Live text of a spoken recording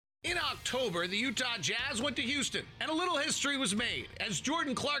In October, the Utah Jazz went to Houston, and a little history was made as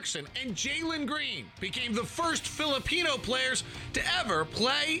Jordan Clarkson and Jalen Green became the first Filipino players to ever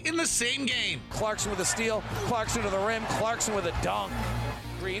play in the same game. Clarkson with a steal, Clarkson to the rim, Clarkson with a dunk.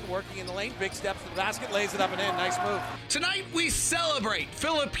 Green working in the lane, big steps to the basket, lays it up and in, nice move. Tonight, we celebrate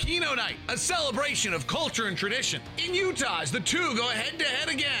Filipino Night, a celebration of culture and tradition. In Utah, as the two go head-to-head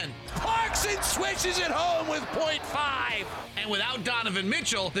again. Clarkson switches it home with .5. And without Donovan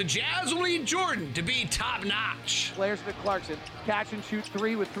Mitchell, the Jazz will need Jordan to be top-notch. Players to Clarkson, catch and shoot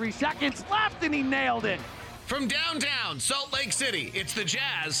three with 3 seconds left, and he nailed it. From downtown Salt Lake City, it's the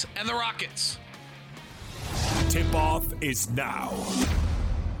Jazz and the Rockets. Tip-off is now.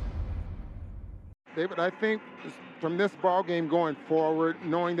 David, I think from this ball game going forward,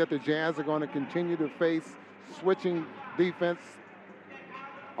 knowing that the Jazz are going to continue to face switching defense,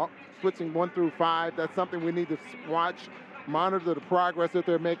 switching 1 through 5, that's something we need to watch, monitor the progress that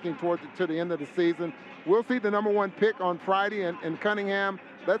they're making to the end of the season. We'll see the number 1 pick on Friday in Cunningham.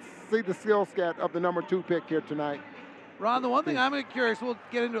 Let's see the skill set of the number 2 pick here tonight. Ron, the one thing I'm curious, we'll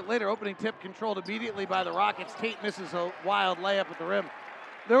get into it later, opening tip controlled immediately by the Rockets. Tate misses a wild layup at the rim.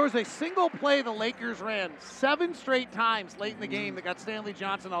 There was a single play the Lakers ran 7 straight times late in the game that got Stanley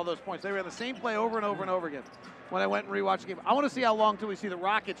Johnson all those points. They ran the same play over and over and over again when I went and rewatched the game. I want to see how long till we see the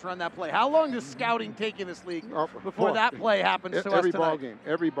Rockets run that play. How long does scouting take in this league before that play happens to us tonight?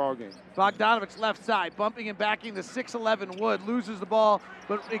 Every ball game. Bogdanovich left side, bumping and backing the 6'11 Wood, loses the ball,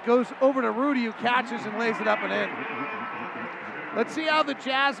 but it goes over to Rudy, who catches and lays it up and in. Let's see how the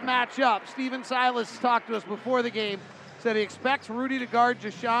Jazz match up. Stephen Silas talked to us before the game. Said he expects Rudy to guard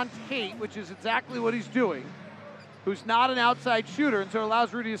Jae'Sean Tate, which is exactly what he's doing, who's not an outside shooter, and so it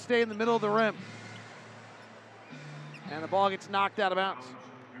allows Rudy to stay in the middle of the rim. And the ball gets knocked out of bounds.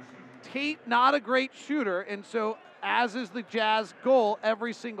 Tate, not a great shooter, and so as is the Jazz goal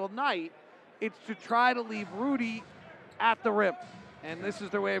every single night, it's to try to leave Rudy at the rim. And this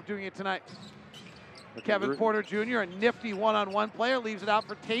is their way of doing it tonight. Kevin Porter Jr., a nifty one-on-one player, leaves it out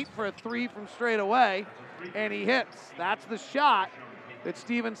for Tate for a 3 from straight away. And he hits. That's the shot that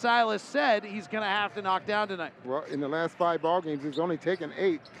Stephen Silas said he's going to have to knock down tonight. Well, in the last 5 ball games, he's only taken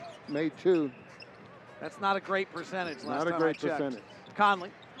 8, made 2. That's not a great percentage. Not a great percentage.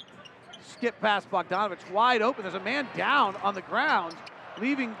 Conley, skip past Bogdanovich, wide open. There's a man down on the ground,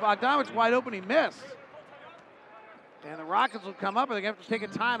 leaving Bogdanovich wide open. He missed. And the Rockets will come up, and they're going to have to take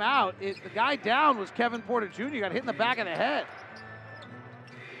a timeout. The guy down was Kevin Porter Jr. Got hit in the back of the head.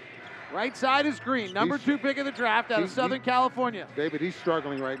 Right side is Green, number 2 pick of the draft out of Southern California. David, he's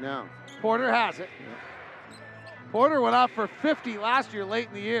struggling right now. Porter has it. Yeah. Porter went off for 50 last year, late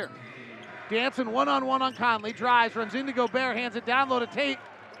in the year. Dancing one-on-one on Conley, drives, runs into Gobert, hands it down low to Tate,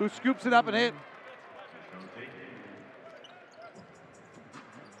 who scoops it up and in.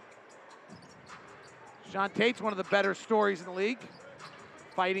 Sean Tate's one of the better stories in the league.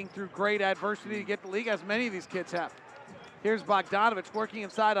 Fighting through great adversity to get the league, as many of these kids have. Here's Bogdanovich working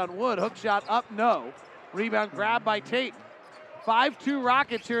inside on Wood. Hook shot up, no. Rebound grab by Tate. 5-2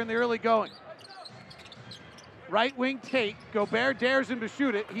 Rockets here in the early going. Right wing Tate. Gobert dares him to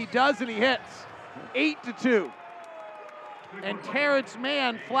shoot it. He does, and he hits. 8-2. And Terrence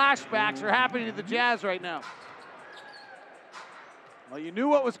Mann flashbacks are happening to the Jazz right now. Well, you knew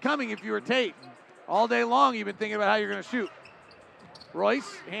what was coming if you were Tate. All day long you've been thinking about how you're going to shoot.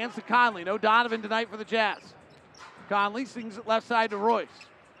 Royce hands to Conley. No Donovan tonight for the Jazz. Conley swings it left side to Royce.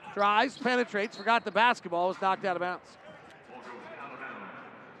 Drives, penetrates, forgot the basketball, was knocked out of bounds.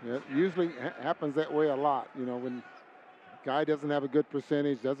 Yeah, it usually happens that way a lot. You know, when a guy doesn't have a good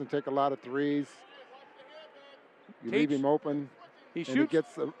percentage, doesn't take a lot of threes, you leave him open, and he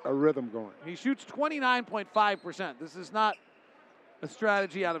gets a rhythm going. He shoots 29.5%. This is not a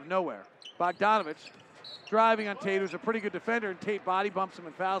strategy out of nowhere. Bogdanovich driving on Tate, who's a pretty good defender, and Tate body bumps him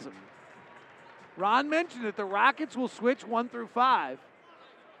and fouls him. Ron mentioned that the Rockets will switch 1 through 5,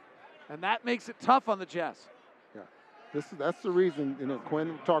 and that makes it tough on the Jazz. Yeah, that's the reason. You know,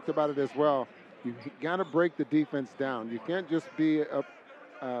 Quinn talked about it as well. You got to break the defense down. You can't just be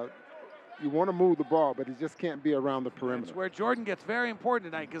you want to move the ball, but it just can't be around the perimeter. It's where Jordan gets very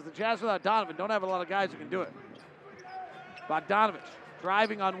important tonight, because the Jazz without Donovan don't have a lot of guys who can do it. Bogdanovich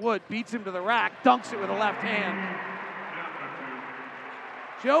driving on Wood, beats him to the rack, dunks it with a left hand.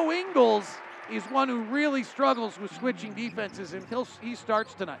 Joe Ingles is one who really struggles with switching defenses, and he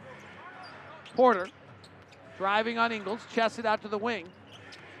starts tonight. Porter driving on Ingles, chests it out to the wing.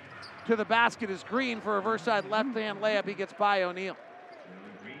 To the basket is Green for a reverse side left-hand layup. He gets by O'Neal.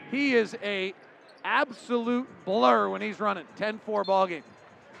 He is a absolute blur when he's running. 10-4 ball game.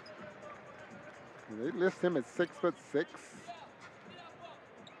 They list him at 6'6".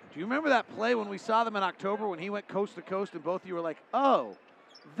 Do you remember that play when we saw them in October when he went coast to coast and both of you were like, oh,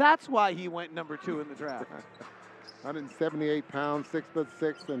 that's why he went number 2 in the draft? 178 pounds,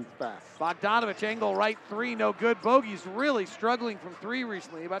 6'6", and fast. Bogdanovich angle right 3, no good. Bogey's really struggling from 3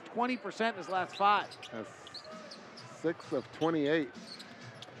 recently, about 20% in his last 5. That's 6 of 28.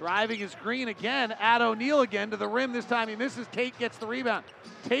 Driving is Green again, at O'Neal again to the rim. This time he misses. Tate gets the rebound.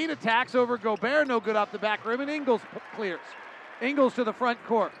 Tate attacks over Gobert, no good off the back rim, and Ingles clears. Ingles to the front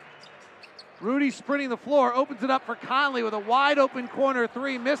court. Rudy sprinting the floor, opens it up for Conley with a wide open corner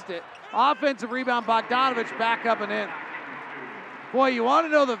 3, missed it. Offensive rebound, Bogdanovich back up and in. Boy, you want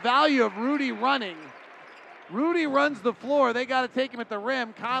to know the value of Rudy running. Rudy runs the floor, they got to take him at the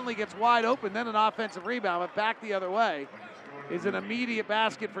rim. Conley gets wide open, then an offensive rebound, but back the other way is an immediate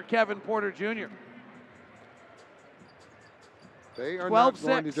basket for Kevin Porter Jr. They are not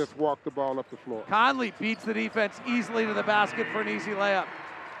going to just walk the ball up the floor. Conley beats the defense easily to the basket for an easy layup.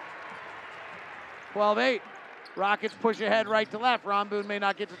 12-8. Rockets push ahead right to left. Ron Boone may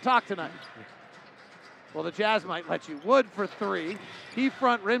not get to talk tonight. Well, the Jazz might let you. Wood for 3. He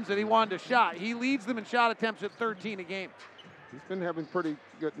front rims it. He wanted a shot. He leads them in shot attempts at 13 a game. He's been having pretty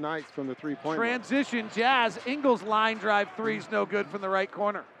good nights from the three-point line. Transition Jazz. Ingles line drive 3's no good from the right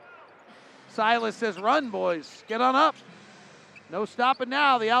corner. Silas says, run, boys. Get on up. No stopping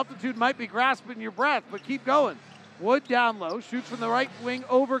now. The altitude might be grasping your breath, but keep going. Wood down low, shoots from the right wing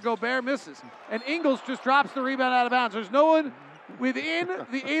over Gobert, misses. And Ingles just drops the rebound out of bounds. There's no one within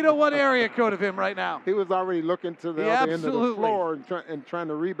the 801 area code of him right now. He was already looking to the other end of the floor and trying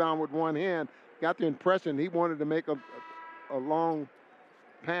to rebound with one hand. Got the impression he wanted to make a long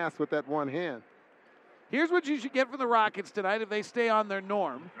pass with that one hand. Here's what you should get from the Rockets tonight if they stay on their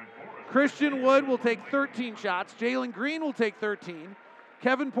norm. Christian Wood will take 13 shots. Jalen Green will take 13.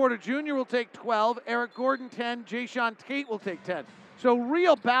 Kevin Porter Jr. will take 12. Eric Gordon 10. Jae'Sean Tate will take 10. So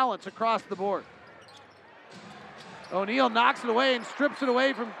real balance across the board. O'Neal knocks it away and strips it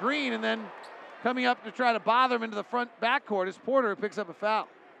away from Green, and then coming up to try to bother him into the front backcourt is Porter, who picks up a foul.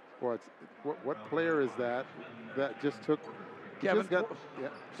 Boy, what player is that just took... Kevin, just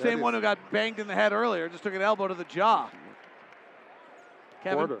same one who got banged in the head earlier, just took an elbow to the jaw.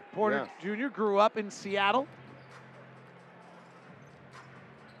 Kevin Porter Jr. grew up in Seattle.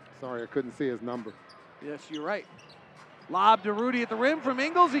 Sorry, I couldn't see his number. Yes, you're right. Lob to Rudy at the rim from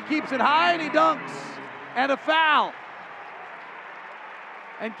Ingles. He keeps it high and he dunks. And a foul.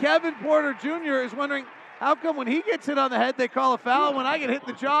 And Kevin Porter Jr. is wondering, how come when he gets hit on the head, they call a foul, and when I get hit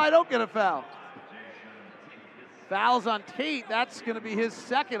in the jaw, I don't get a foul? Fouls on Tate. That's going to be his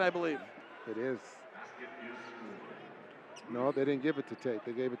second, I believe. It is. No, they didn't give it to Tate.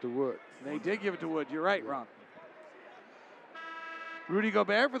 They gave it to Wood. They did give it to Wood. You're right, Ron. Rudy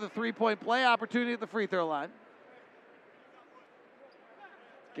Gobert for the three-point play opportunity at the free throw line.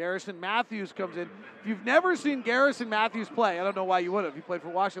 Garrison Matthews comes in. If you've never seen Garrison Matthews play, I don't know why you would have. He played for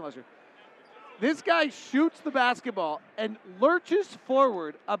Washington last year. This guy shoots the basketball and lurches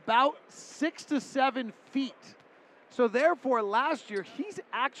forward about 6 to 7 feet. So therefore, last year, he's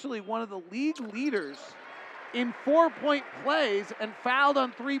actually one of the league leaders in 4-point plays and fouled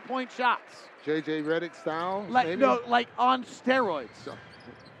on 3-point shots. J.J. Redick style, maybe? No, like on steroids.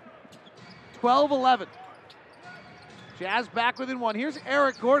 12-11. Jazz back within one. Here's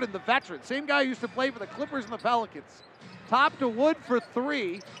Eric Gordon, the veteran. Same guy who used to play for the Clippers and the Pelicans. Top to Wood for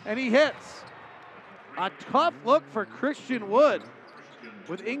 3, and he hits. A tough look for Christian Wood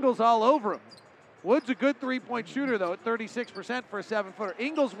with Ingles all over him. Wood's a good 3-point shooter, though, at 36% for a 7-footer.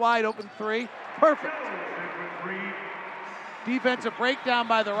 Ingles wide open 3. Perfect. Defensive breakdown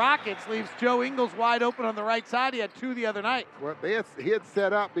by the Rockets leaves Joe Ingles wide open on the right side. He had 2 the other night. Well, he had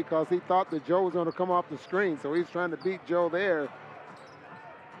set up because he thought that Joe was going to come off the screen, so he's trying to beat Joe there.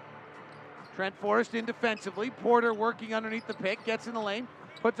 Trent Forrest in defensively. Porter working underneath the pick, gets in the lane,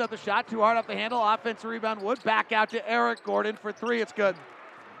 puts up the shot, too hard off the handle. Offensive rebound, Wood. Back out to Eric Gordon for 3. It's good.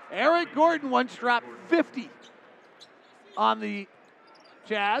 Eric Gordon once dropped 50 on the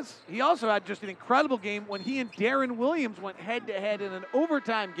Jazz. He also had just an incredible game when he and Darren Williams went head-to-head in an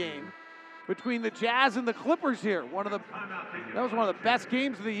overtime game between the Jazz and the Clippers here. That was one of the best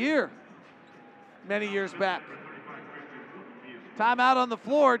games of the year many years back. Timeout on the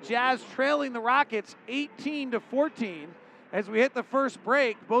floor. Jazz trailing the Rockets 18-14 as we hit the first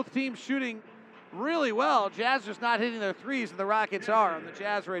break. Both teams shooting really well. Jazz just not hitting their threes, and the Rockets are on the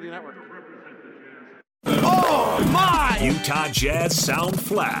Jazz Radio Network. Oh, my! Utah Jazz Sound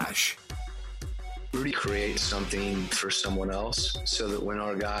Flash. Rudy creates something for someone else so that when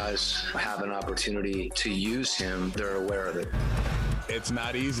our guys have an opportunity to use him, they're aware of it. It's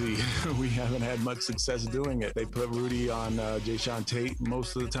not easy. We haven't had much success doing it. They put Rudy on Jayshawn Tate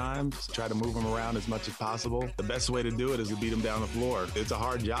most of the time, try to move him around as much as possible. The best way to do it is to beat him down the floor. It's a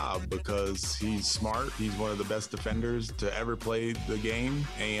hard job because he's smart. He's one of the best defenders to ever play the game,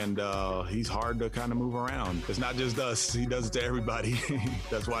 and he's hard to kind of move around. It's not just us. He does it to everybody.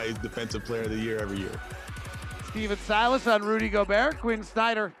 That's why he's Defensive Player of the Year every year. Steven Silas on Rudy Gobert. Quinn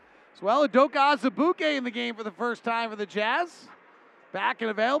Snyder as well. Udoka Azubuike in the game for the first time for the Jazz. Back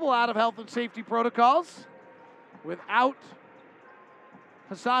and available out of health and safety protocols. Without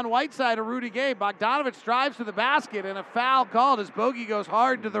Hassan Whiteside or Rudy Gay, Bogdanovich drives to the basket and a foul called as Bogey goes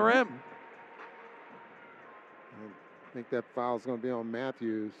hard to the rim. I think that foul is going to be on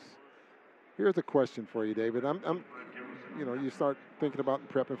Matthews. Here's a question for you, David. You start thinking about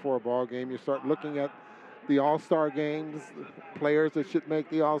prepping for a ball game. You start looking at the All-Star games, players that should make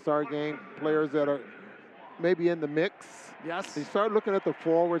the All-Star game, players that are maybe in the mix. Yes. You start looking at the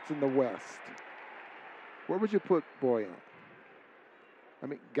forwards in the West. Where would you put Boyan? I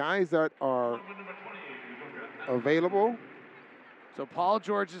mean, guys that are available. So Paul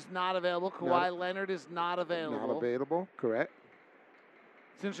George is not available. Kawhi Leonard is not available. Not available, correct.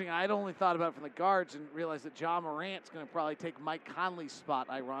 It's interesting. I'd only thought about it from the guards and realized that Ja Morant's going to probably take Mike Conley's spot,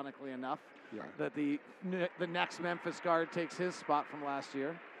 ironically enough. Yeah. That the next Memphis guard takes his spot from last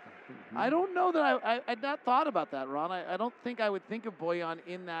year. Mm-hmm. I don't know that I'd not thought about that, Ron. I don't think I would think of Boyan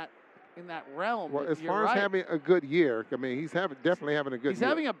in that realm. Well, as far right. as having a good year, I mean, he's definitely having a good year. He's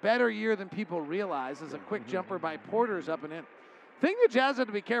having a better year than people realize as a quick jumper by Porter's up and in. Thing the Jazz have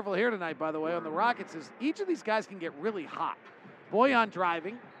to be careful here tonight, by the way, on the Rockets is each of these guys can get really hot. Boyan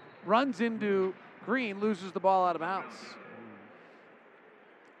driving, runs into Green, loses the ball out of bounds.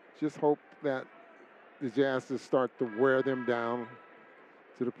 Just hope that the Jazz just start to wear them down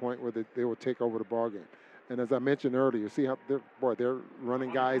to the point where they will take over the ball game. And as I mentioned earlier, see how they're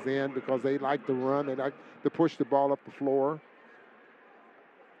running guys in because they like to run. They like to push the ball up the floor.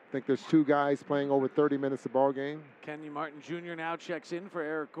 I think there's two guys playing over 30 minutes a ball game. Kenyon Martin Jr. now checks in for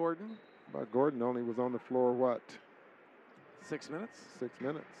Eric Gordon. But Gordon only was on the floor, what? 6 minutes. 6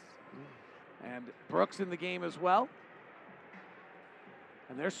 minutes. And Brooks in the game as well.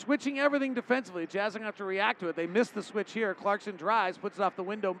 And they're switching everything defensively. Jazz are going to have to react to it. They missed the switch here. Clarkson drives, puts it off the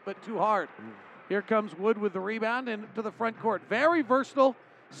window, but too hard. Here comes Wood with the rebound and to the front court. Very versatile,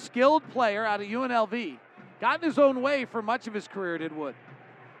 skilled player out of UNLV. Got in his own way for much of his career, did Wood.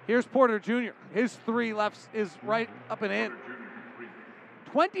 Here's Porter Jr. His three left is right up and in.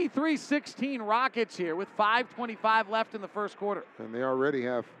 23-16 Rockets here with 5:25 left in the first quarter. And they already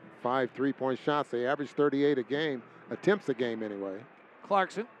have 5 3-point shots. They average 38 a game, attempts a game anyway.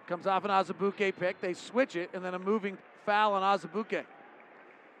 Clarkson comes off an Azubuike pick. They switch it, and then a moving foul on Azubuike.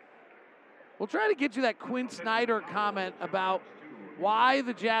 We'll try to get you that Quinn Snyder comment about why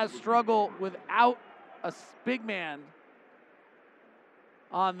the Jazz struggle without a big man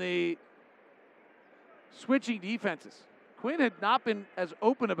on the switching defenses. Quinn had not been as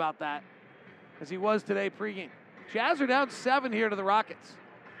open about that as he was today pregame. Jazz are down 7 here to the Rockets.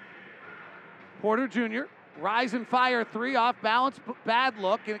 Porter Jr., rise and fire three, off balance, bad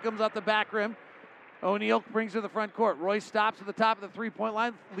look, and it comes off the back rim. O'Neal brings it to the front court. Royce stops at the top of the three-point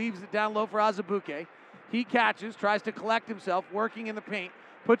line, leaves it down low for Azubuike. He catches, tries to collect himself, working in the paint,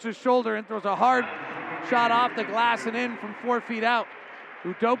 puts his shoulder in, throws a hard shot off the glass and in from 4 feet out.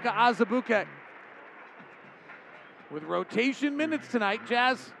 Udoka Azubuike. With rotation minutes tonight,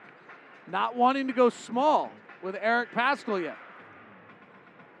 Jazz not wanting to go small with Eric Paschall yet.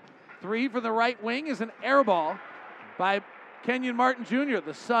 3 from the right wing is an air ball by Kenyon Martin Jr.,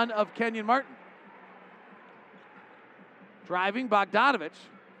 the son of Kenyon Martin. Driving, Bogdanovich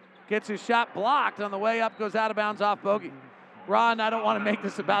gets his shot blocked on the way up, goes out of bounds off bogey. Ron, I don't want to make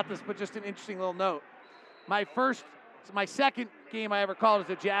this about this, but just an interesting little note. My second game I ever called as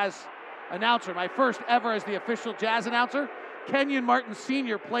a Jazz announcer. My first ever as the official Jazz announcer. Kenyon Martin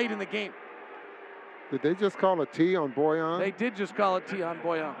Sr. played in the game. Did they just call a T on Boyan? They did just call a T on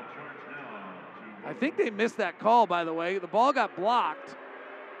Boyan. I think they missed that call, by the way. The ball got blocked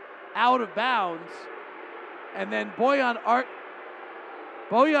out of bounds. And then Boyan, I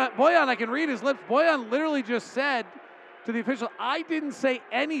can read his lips. Boyan literally just said to the official, I didn't say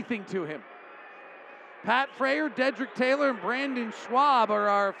anything to him. Pat Frayer, Dedrick Taylor, and Brandon Schwab are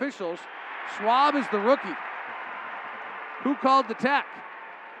our officials. Schwab is the rookie. Who called the tech?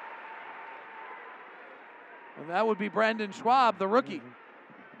 And that would be Brandon Schwab, the rookie.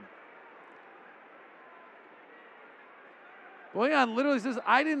 Boyan literally says,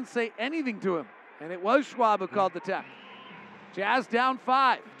 I didn't say anything to him. And it was Schwab who called the tech. Jazz down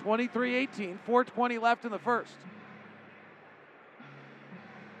 5, 23-18, 4:20 left in the first.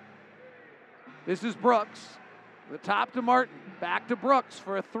 This is Brooks. The top to Martin. Back to Brooks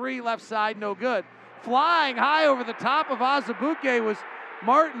for a three left side, no good. Flying high over the top of Azubuike was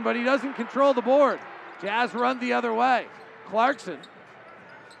Martin, but he doesn't control the board. Jazz run the other way. Clarkson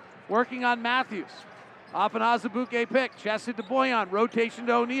working on Matthews. Off an Azubuike pick. Chested to Boyan. Rotation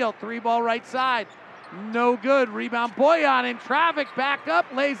to O'Neal. Three ball right side. No good. Rebound. Boyan in traffic. Back up.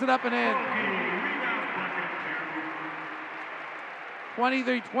 Lays it up and in.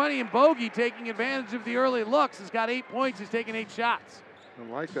 23-20, and Bogey taking advantage of the early looks. Has got 8 points. He's taken 8 shots. I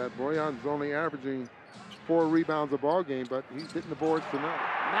like that. Boyan's only averaging 4 rebounds a ball game, but he's hitting the boards tonight.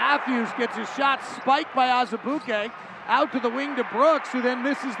 Matthews gets his shot spiked by Azubuike. Out to the wing to Brooks, who then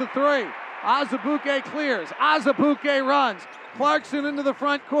misses the three. Azubuike clears. Azubuike runs. Clarkson into the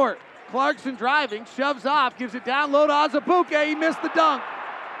front court. Clarkson driving, shoves off, gives it down low to Azubuike. He missed the dunk.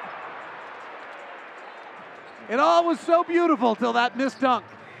 It all was so beautiful till that missed dunk.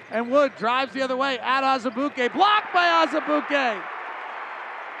 And Wood drives the other way at Azubuike. Blocked by Azubuike.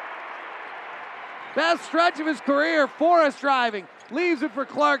 Best stretch of his career. Forrest driving. Leaves it for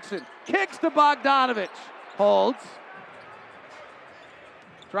Clarkson. Kicks to Bogdanovich. Holds.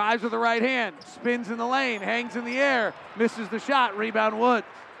 Drives with the right hand. Spins in the lane. Hangs in the air. Misses the shot. Rebound Wood.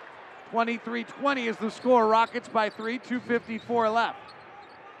 23-20 is the score. Rockets by 3. 2:54 left.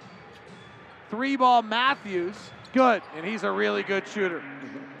 Three ball Matthews. Good. And he's a really good shooter.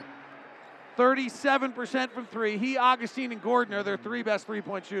 37% from three. He, Augustine, and Gordon are their 3 best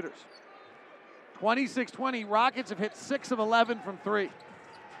three-point shooters. 26-20. Rockets have hit 6 of 11 from 3.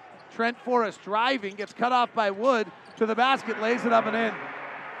 Trent Forrest driving. Gets cut off by Wood. To the basket. Lays it up and in.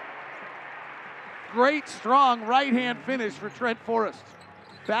 Great, strong right-hand finish for Trent Forrest.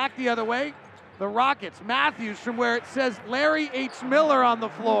 Back the other way, the Rockets. Matthews from where it says Larry H. Miller on the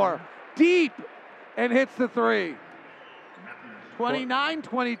floor. Deep, and hits the three.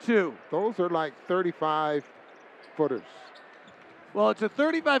 29-22. Those are like 35-footers. Well, it's a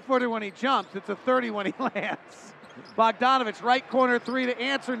 35-footer when he jumps. It's a 30 when he lands. Bogdanovich, right corner three to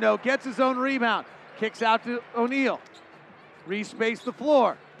answer, no. Gets his own rebound. Kicks out to O'Neal. Respace the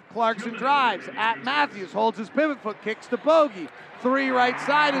floor. Clarkson drives at Matthews, holds his pivot foot, kicks to Bogey. Three right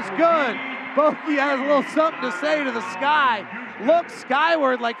side is good. Bogey has a little something to say to the sky. Looks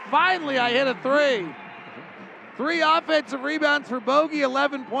skyward like, finally I hit a three. 3 offensive rebounds for Bogey,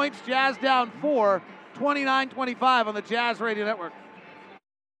 11 points. Jazz down 4, 29-25 on the Jazz Radio Network.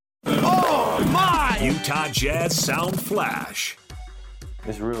 Oh, my! Utah Jazz Sound Flash.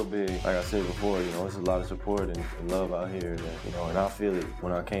 It's real big. Like I said before, it's a lot of support and love out here. And I feel it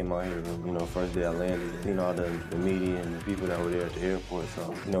when I came out here, first day I landed, all the media and the people that were there at the airport.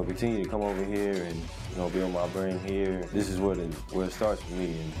 So, continue to come over here and, build my brand here. This is where it starts for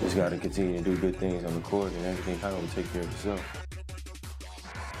me. And just got to continue to do good things on the court and everything kind of will take care of itself.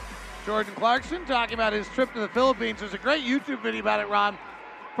 Jordan Clarkson talking about his trip to the Philippines. There's a great YouTube video about it, Ron.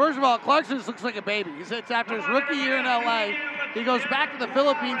 First of all, Clarkson just looks like a baby. He said it's after his rookie year in LA. He goes back to the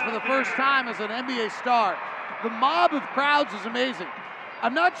Philippines for the first time as an NBA star. The mob of crowds is amazing.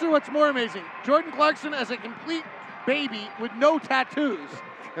 I'm not sure what's more amazing. Jordan Clarkson as a complete baby with no tattoos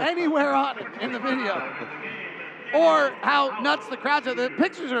anywhere on it in the video. Or how nuts the crowds are. The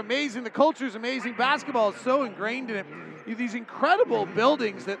pictures are amazing. The culture is amazing. Basketball is so ingrained in it. You have these incredible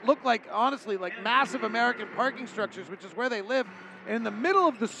buildings that look like, honestly, like massive American parking structures, which is where they live. And in the middle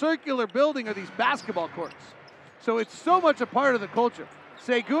of the circular building are these basketball courts. So it's so much a part of the culture.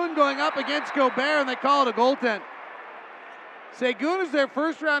 Segun going up against Gobert, and they call it a goaltend. Segun is their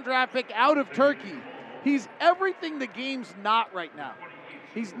first-round draft pick out of Turkey. He's everything the game's not right now.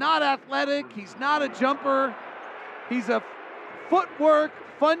 He's not athletic. He's not a jumper. He's a footwork,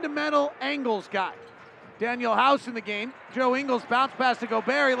 fundamental angles guy. Daniel House in the game. Joe Ingles bounce pass to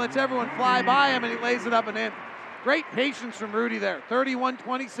Gobert. He lets everyone fly by him, and he lays it up and in. Great patience from Rudy there.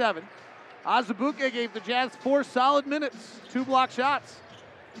 31-27. Azubuike gave the Jazz 4 solid minutes. 2 block shots.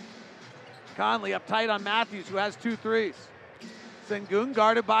 Conley up tight on Matthews, who has 2 threes. Sengun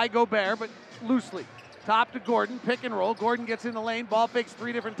guarded by Gobert, but loosely. Top to Gordon, pick and roll. Gordon gets in the lane, ball fakes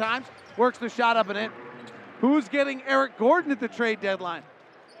 3 different times, works the shot up and in. Who's getting Eric Gordon at the trade deadline?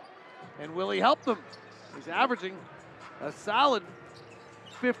 And will he help them? He's averaging a solid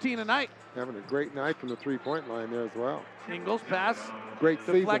 15 a night. Having a great night from the three-point line there as well. Ingles pass. Great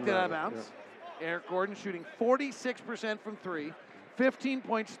deflected out of bounds. Yeah. Eric Gordon shooting 46% from 3, 15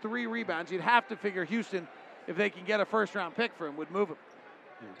 points, 3 rebounds. You'd have to figure Houston, if they can get a first-round pick for him, would move him.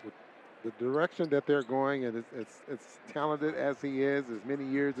 With the direction that they're going, and it's talented as he is, as many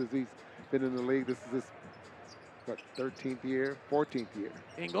years as he's been in the league. This is his 14th year?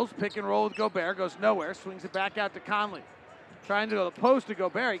 Ingles pick and roll with Gobert, goes nowhere, swings it back out to Conley. Trying to go to the post to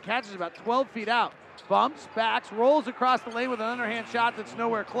Gobert. He catches about 12 feet out. Bumps, backs, rolls across the lane with an underhand shot that's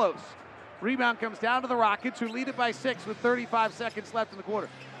nowhere close. Rebound comes down to the Rockets, who lead it by 6 with 35 seconds left in the quarter.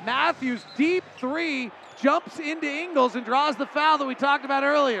 Matthews, deep three, jumps into Ingles and draws the foul that we talked about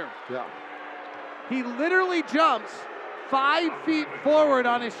earlier. Yeah. He literally jumps 5 feet forward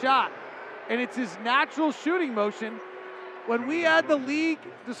on his shot, and it's his natural shooting motion. When we had the league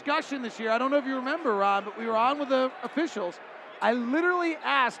discussion this year, I don't know if you remember, Ron, but we were on with the officials. I literally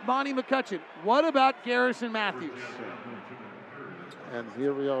asked Monty McCutcheon, what about Garrison Matthews? And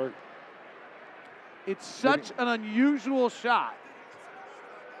here we are. It's such an unusual shot.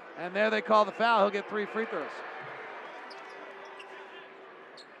 And there they call the foul. He'll get 3 free throws.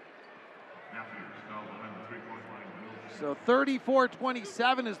 So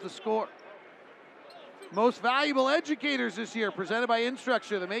 34-27 is the score. Most Valuable Educators this year, presented by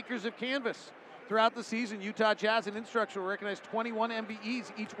Instructure, the makers of Canvas. Throughout the season, Utah Jazz and Instructure will recognize 21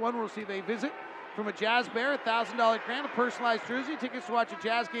 MVEs. Each one will receive a visit from a Jazz Bear, a $1,000 grant, a personalized jersey, tickets to watch a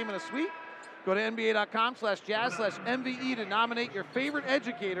Jazz game in a suite. Go to NBA.com/Jazz/MVE to nominate your favorite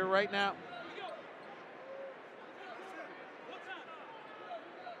educator right now.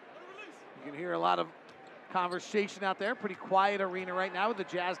 You can hear a lot of conversation out there. Pretty quiet arena right now with the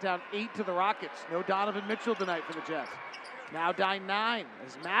Jazz down 8 to the Rockets. No Donovan Mitchell tonight for the Jazz. Now down 9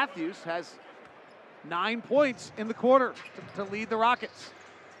 as Matthews has 9 points in the quarter to lead the Rockets.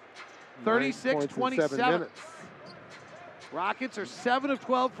 36-27. Rockets are 7 of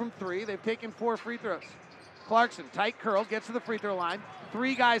 12 from 3. They've taken 4 free throws. Clarkson, tight curl, gets to the free throw line.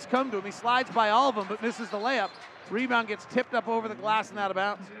 3 guys come to him. He slides by all of them, but misses the layup. Rebound gets tipped up over the glass and out of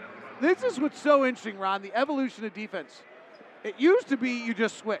bounds. This is what's so interesting, Ron, the evolution of defense. It used to be you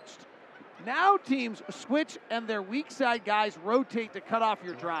just switched. Now teams switch and their weak side guys rotate to cut off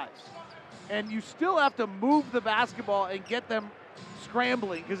your drives. And you still have to move the basketball and get them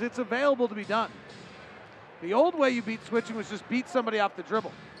scrambling because it's available to be done. The old way you beat switching was just beat somebody off the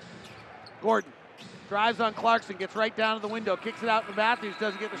dribble. Gordon drives on Clarkson, gets right down to the window, kicks it out to Matthews,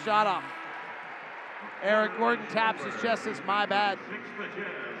 doesn't get the shot off. Eric Gordon taps his chest, says, my bad.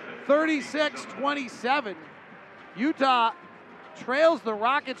 36-27. Utah trails the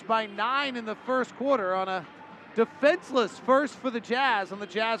Rockets by 9 in the first quarter on a defenseless first for the Jazz on the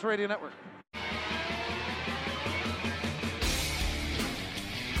Jazz Radio Network.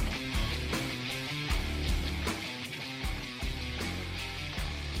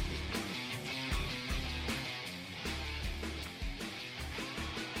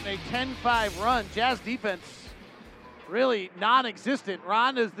 A 10-5 run. Jazz defense really non-existent.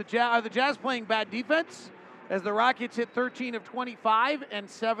 Ron, are the Jazz playing bad defense as the Rockets hit 13 of 25 and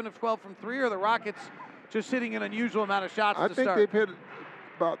 7 of 12 from 3, or the Rockets just hitting an unusual amount of shots to start? I think they've hit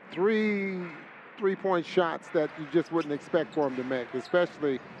about 3 3-point shots that you just wouldn't expect for them to make,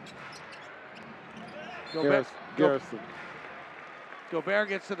 especially Garrison. Gobert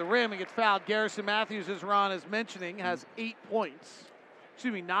gets to the rim and gets fouled. Garrison Matthews, as Ron is mentioning, has 9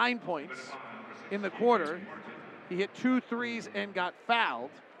 points in the quarter. He hit 2 threes and got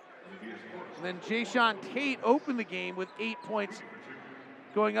fouled. And then Jayshawn Tate opened the game with 8 points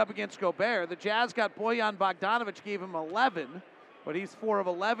going up against Gobert. The Jazz got Bojan Bogdanovic, gave him 11, but he's 4 of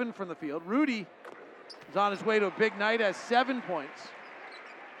 11 from the field. Rudy is on his way to a big night, has 7 points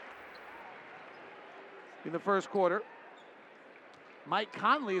in the first quarter. Mike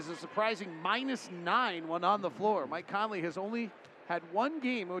Conley is a surprising -9 when on the floor. Mike Conley has only had 1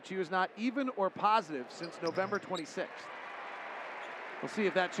 game in which he was not even or positive since November 26th. We'll see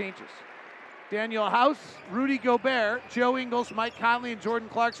if that changes. Daniel House, Rudy Gobert, Joe Ingles, Mike Conley, and Jordan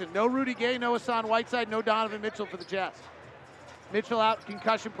Clarkson. No Rudy Gay, no Hassan Whiteside, no Donovan Mitchell for the Jazz. Mitchell out,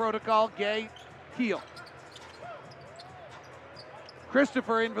 concussion protocol, Gay, heel.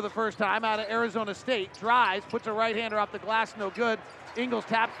 Christopher in for the first time out of Arizona State. Drives, puts a right-hander off the glass, no good. Ingles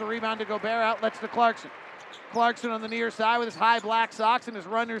taps the rebound to Gobert, outlets to Clarkson. Clarkson on the near side with his high black socks and his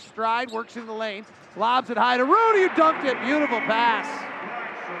runner's stride, works in the lane, lobs it high to Rudy, who dunked it. Beautiful pass.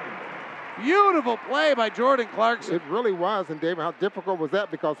 Beautiful play by Jordan Clarkson. It really was, and David, how difficult was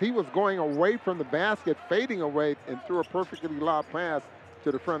that? Because he was going away from the basket, fading away, and threw a perfectly lob pass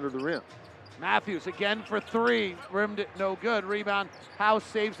to the front of the rim. Matthews again for 3, rimmed it no good. Rebound, House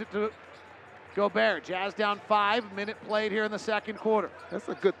saves it to Gobert. Jazz down 5, minute played here in the second quarter. That's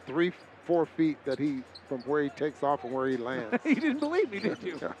a good 3-4 feet that from where he takes off and where he lands. You didn't believe me, did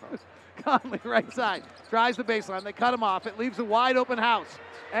you? Conley, right side, drives the baseline. They cut him off. It leaves a wide open House.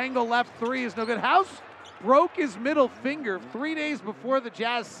 Angle left 3 is no good. House broke his middle finger 3 days before the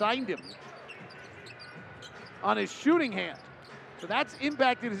Jazz signed him on his shooting hand. So that's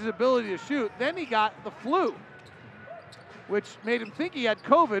impacted his ability to shoot. Then he got the flu. which made him think he had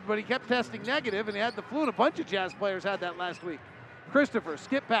COVID, but he kept testing negative, and he had the flu, and a bunch of Jazz players had that last week. Christopher,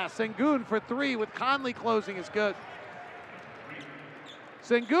 skip pass. Sengun for three with Conley closing is good.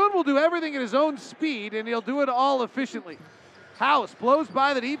 Sengun will do everything at his own speed, and he'll do it all efficiently. House blows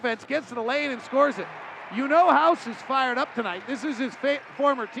by the defense, gets to the lane, and scores it. You know House is fired up tonight. This is his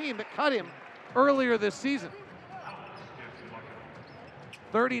former team that cut him earlier this season.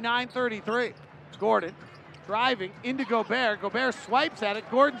 39-33. Gordon driving into Gobert. Gobert swipes at it.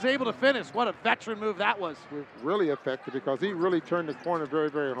 Gordon's able to finish. What a veteran move that was. Really effective because he really turned the corner very,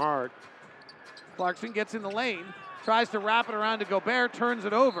 very hard. Clarkson gets in the lane, tries to wrap it around to Gobert, turns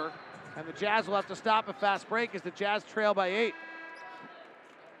it over, and the Jazz will have to stop a fast break as the Jazz trail by 8.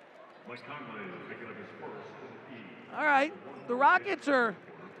 All right, the Rockets are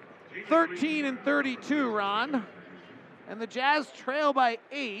 13-32, Ron, and the Jazz trail by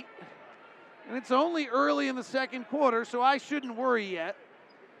 8. And it's only early in the second quarter, so I shouldn't worry yet.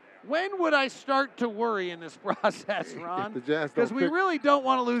 When would I start to worry in this process, Ron? Because we really don't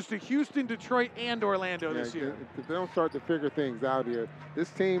want to lose to Houston, Detroit, and Orlando this year. If they don't start to figure things out here. This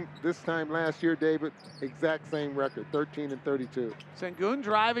team, this time last year, David, exact same record, 13-32. Sengun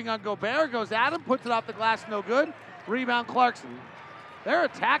driving on Gobert, goes at him, puts it off the glass, no good. Rebound, Clarkson. They're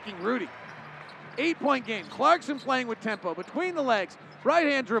attacking Rudy. 8-point game. Clarkson playing with tempo between the legs.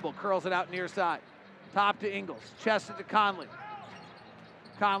 Right-hand dribble, curls it out near side. Top to Ingles, chest it to Conley.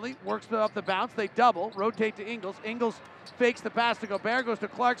 Conley works it up the bounce. They double, rotate to Ingles. Ingles fakes the pass to Gobert, goes to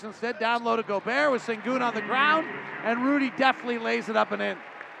Clarkson instead. Down low to Gobert with Sengun on the ground, and Rudy definitely lays it up and in.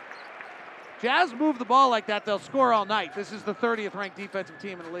 Jazz move the ball like that, they'll score all night. This is the 30th ranked defensive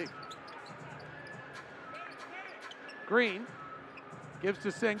team in the league. Green gives to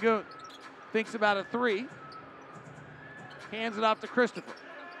Sengun. Thinks about a three. Hands it off to Christopher.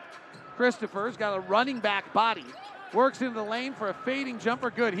 Christopher's got a running back body. Works into the lane for a fading jumper.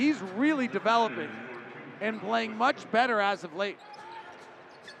 Good. He's really developing and playing much better as of late.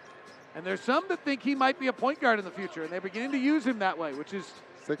 And there's some that think he might be a point guard in the future, and they're beginning to use him that way, which is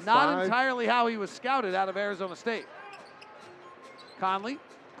 6'5". not entirely how he was scouted out of Arizona State. Conley,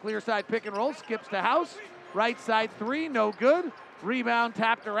 clear side pick and roll, skips to House. Right side three, no good. Rebound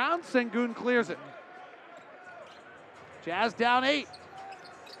tapped around. Sengun clears it. Jazz down 8.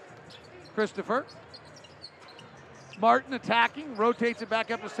 Christopher. Martin attacking, rotates it back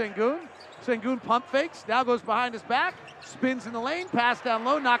up to Sengun. Sengun pump fakes, now goes behind his back, spins in the lane, pass down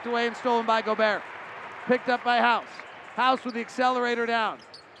low, knocked away and stolen by Gobert. Picked up by House. House with the accelerator down.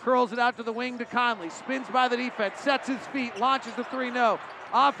 Curls it out to the wing to Conley. Spins by the defense, sets his feet, launches the three, no.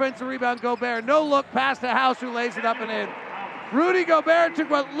 Offensive rebound, Gobert. No look, pass to House, who lays it up and in. Rudy Gobert took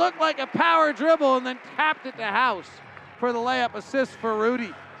what looked like a power dribble and then tapped it to House for the layup assist for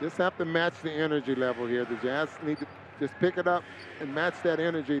Rudy. Just have to match the energy level here. The Jazz need to just pick it up and match that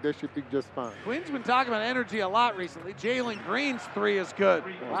energy. They should be just fine. Quinn's been talking about energy a lot recently. Jalen Green's three is good.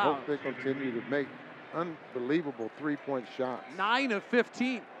 Wow. I hope they continue to make unbelievable three-point shots. 9 of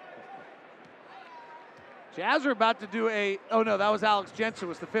 15. Jazz are about to do oh no, that was Alex Jensen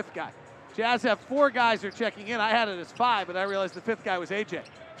was the 5th guy. Jazz have 4 guys who are checking in. I had it as 5, but I realized the 5th guy was AJ.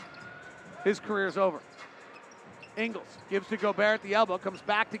 His career's over. Ingles gives to Gobert at the elbow, comes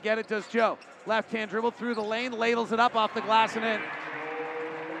back to get it, does Joe. Left-hand dribble through the lane, ladles it up off the glass and in.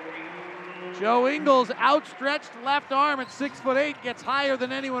 Joe Ingles, outstretched left arm at 6'8", gets higher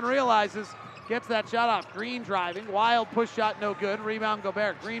than anyone realizes. Gets that shot off. Green driving, wild push shot, no good. Rebound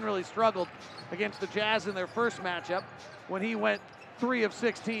Gobert. Green really struggled against the Jazz in their first matchup when he went 3 of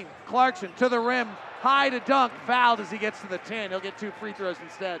 16. Clarkson to the rim, high to dunk, fouled as he gets to the 10. He'll get 2 free throws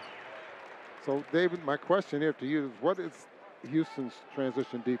instead. So, David, my question here to you is, what is Houston's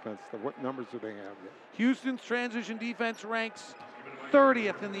transition defense? What numbers do they have yet? Houston's transition defense ranks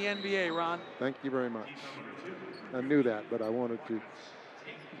 30th in the NBA, Ron. Thank you very much. I knew that, but I wanted to.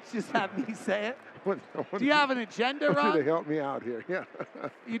 Just have me say it? Do you have an agenda, Ron? I want you to help me out here, yeah.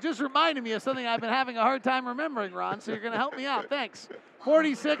 You just reminded me of something I've been having a hard time remembering, Ron, so you're going to help me out. Thanks.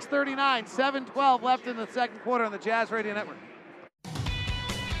 46-39, 7:12 left in the second quarter on the Jazz Radio Network.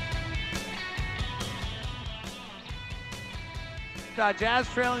 Jazz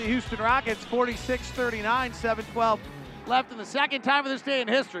trailing the Houston Rockets 46-39, 7:12 left in the second time of this day in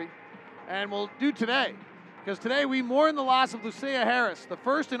history. And we'll do today, because today we mourn the loss of Lucia Harris, the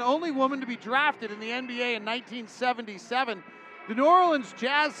first and only woman to be drafted in the NBA in 1977. The New Orleans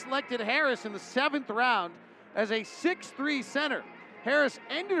Jazz selected Harris in the 7th round as a 6'3" center. Harris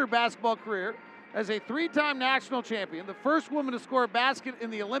ended her basketball career as a 3-time national champion, the first woman to score a basket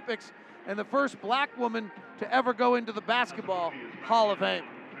in the Olympics, and the first black woman to ever go into the Basketball Hall of Fame.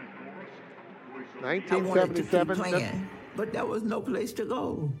 1977, but there was no place to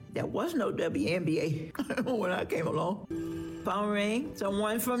go. There was no WNBA when I came along. Phone ring,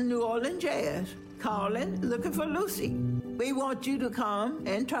 someone from New Orleans Jazz calling, looking for Lucy. We want you to come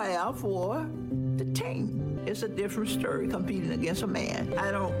and try out for the team. It's a different story competing against a man.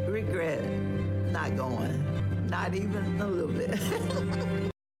 I don't regret not going, not even a little bit.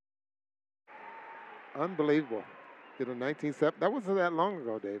 Unbelievable. You know, 1970. That wasn't that long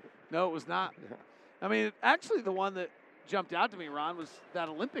ago, David. No, it was not. Yeah. I mean, actually, the one that jumped out to me, Ron, was that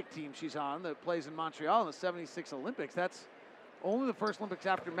Olympic team she's on that plays in Montreal in the '76 Olympics. That's only the first Olympics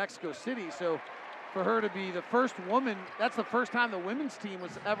after Mexico City. So for her to be the first woman, that's the first time the women's team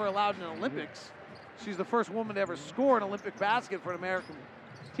was ever allowed in an Olympics. She's the first woman to ever score an Olympic basket for an American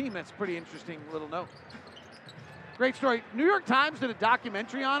team. That's a pretty interesting little note. Great story. New York Times did a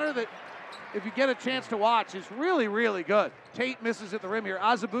documentary on her that, if you get a chance to watch, is really, really good. Tate misses at the rim here.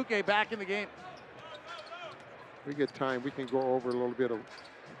 Azubuike back in the game. If we get time, we can go over a little bit of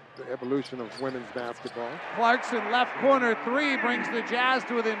the evolution of women's basketball. Clarkson left corner three brings the Jazz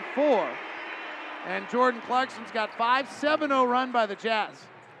to within 4. And Jordan Clarkson's got 5, 7-0 run by the Jazz.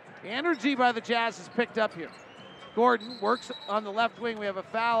 The energy by the Jazz is picked up here. Gordon works on the left wing. We have a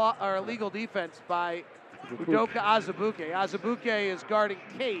foul or illegal defense by Udoka Azubuike. Azubuike is guarding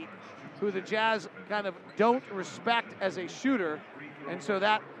Tate, who the Jazz kind of don't respect as a shooter. And so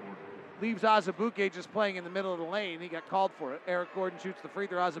that leaves Azubuike just playing in the middle of the lane. He got called for it. Eric Gordon shoots the free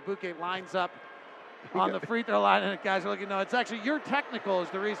throw. Azubuike lines up on the free throw line, and the guys are looking, no, it's actually your technical is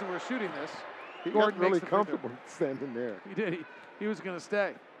the reason we're shooting this. He Gordon got really makes the free throw. comfortable standing there. He did. He was going to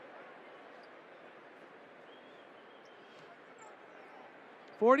stay.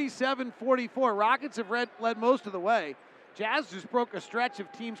 (47-44). Rockets have led most of the way. Jazz just broke a stretch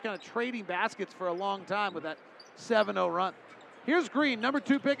of teams kind of trading baskets for a long time with that 7-0 run. Here's Green, number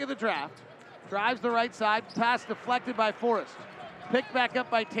 2 pick of the draft. Drives the right side, pass deflected by Forrest. Picked back up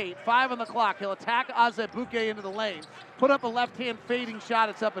by Tate, 5 on the clock. He'll attack Azubuike into the lane. Put up a left-hand fading shot,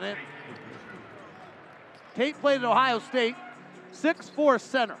 it's up and in. Tate played at Ohio State, 6'4"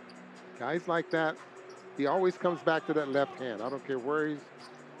 center. Guys like that, he always comes back to that left hand. I don't care where he's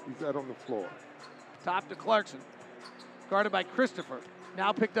at on the floor. Top to Clarkson. Guarded by Christopher.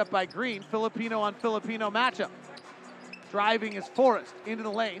 Now picked up by Green. Filipino on Filipino matchup. Driving is Forrest into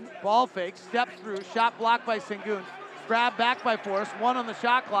the lane. Ball fake, steps through, shot blocked by Sengun. Grab back by Forrest, 1 on the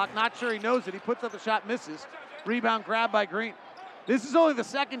shot clock. Not sure he knows it. He puts up the shot, misses. Rebound grab by Green. This is only the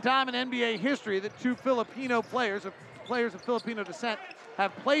second time in NBA history that 2 Filipino players of Filipino descent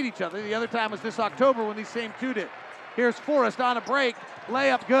have played each other. The other time was this October when these same 2 did. Here's Forrest on a break.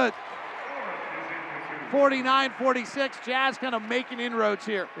 Layup good. 49-46. Jazz kind of making inroads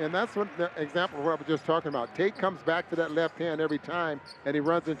here. And that's what the example of what I was just talking about. Tate comes back to that left hand every time, and he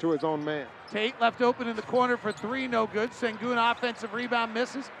runs into his own man. Tate left open in the corner for 3, no good. Sengun offensive rebound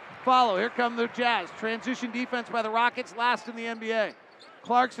misses. Follow, here come the Jazz. Transition defense by the Rockets, last in the NBA.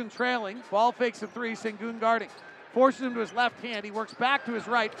 Clarkson trailing, ball fakes a 3, Sengun guarding. Forces him to his left hand, he works back to his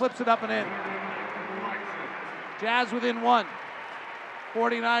right, flips it up and in. Jazz within 1,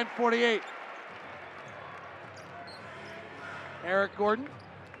 49-48. Eric Gordon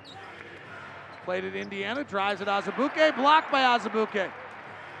played at Indiana, drives at Azubuike, blocked by Azubuike.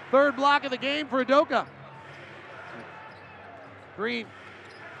 3rd block of the game for Udoka. Green,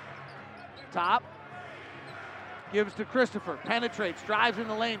 top, gives to Christopher, penetrates, drives in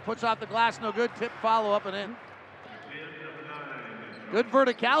the lane, puts off the glass, no good, tip, follow up and in. Good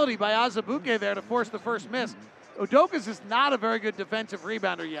verticality by Azubuike there to force the first miss. Udoka's is not a very good defensive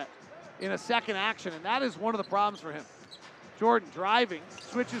rebounder yet in a second action, and that is one of the problems for him. Jordan driving,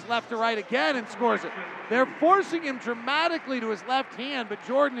 switches left to right again and scores it. They're forcing him dramatically to his left hand, but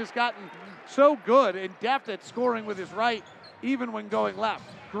Jordan has gotten so good and deft at scoring with his right, even when going left.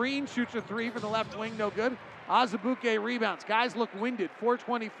 Green shoots a 3 for the left wing, no good. Azubuike rebounds. Guys look winded,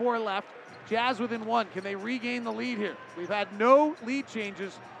 4:24 left. Jazz within 1. Can they regain the lead here? We've had no lead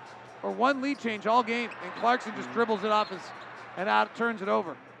changes, or 1 lead change all game, and Clarkson just dribbles it off and out, turns it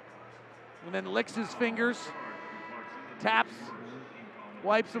over. And then licks his fingers, taps,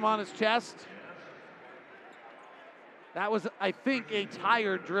 wipes him on his chest. That was, I think, a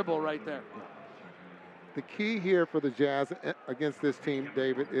tired dribble right there. The key here for the Jazz against this team,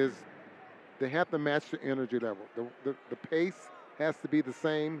 David, is they have to match the energy level. The pace has to be the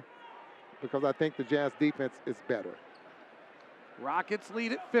same because I think the Jazz defense is better. Rockets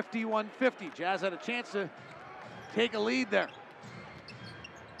lead at 51-50. Jazz had a chance to take a lead there.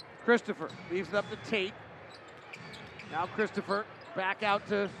 Christopher leaves it up to Tate. Now Christopher back out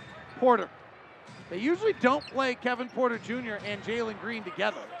to Porter. They usually don't play Kevin Porter Jr. and Jalen Green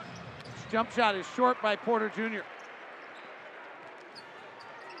together. Jump shot is short by Porter Jr.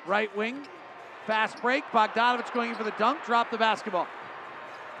 Right wing, fast break. Bogdanovich going in for the dunk, drop the basketball.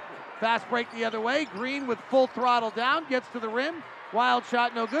 Fast break the other way. Green with full throttle down, gets to the rim. Wild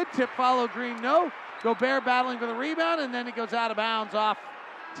shot, no good. Tip follow, Green, no. Gobert battling for the rebound, and then it goes out of bounds off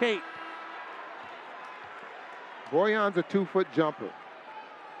Tate. Bojan's a 2-foot jumper,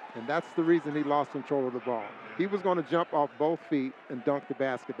 and that's the reason he lost control of the ball. He was going to jump off both feet and dunk the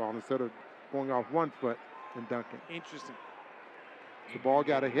basketball instead of going off 1 foot and dunking. Interesting. The ball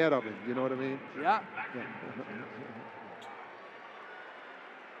got ahead of him, you know what I mean? Yeah.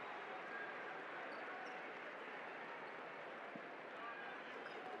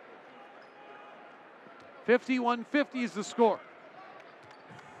 51-50 is the score.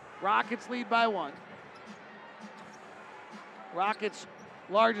 Rockets lead by 1. Rockets'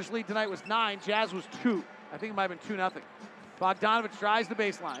 largest lead tonight was 9. Jazz was 2. I think it might have been 2-0. Bogdanovich drives the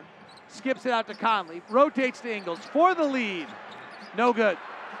baseline, skips it out to Conley, rotates to Ingles for the lead. No good.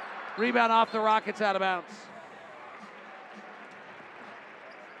 Rebound off the Rockets, out of bounds.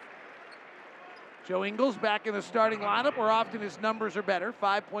 Joe Ingles back in the starting lineup, where often his numbers are better.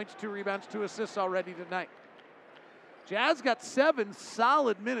 5 points, 2 rebounds, 2 assists already tonight. Jazz got 7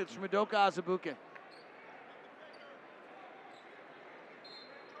 solid minutes from Udoka Azubuike.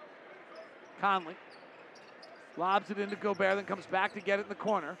 Conley lobs it into Gobert, then comes back to get it in the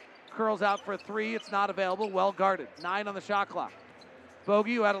corner. Curls out for a 3. It's not available. Well guarded. 9 on the shot clock.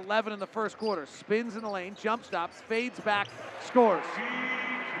 Bogey, who had 11 in the first quarter, spins in the lane, jump stops, fades back, scores.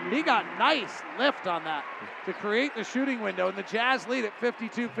 He got nice lift on that to create the shooting window, and the Jazz lead at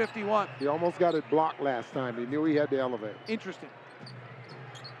 52-51. He almost got it blocked last time. He knew he had to elevate. Interesting.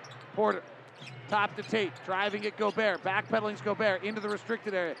 Porter, top to Tate, driving at Gobert, backpedaling's Gobert into the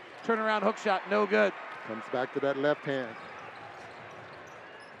restricted area. Turnaround hook shot, no good. Comes back to that left hand.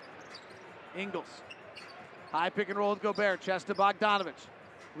 Ingles, high pick and roll with Gobert, chest to Bogdanovich.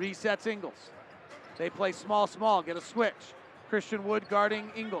 Resets Ingles. They play small, get a switch. Christian Wood guarding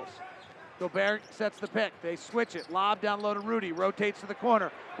Ingles. Gobert sets the pick. They switch it. Lob down low to Rudy. Rotates to the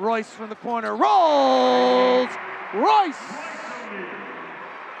corner. Royce from the corner. Rolls! Royce!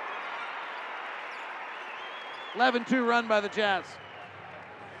 11-2 run by the Jazz.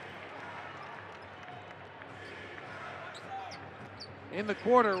 In the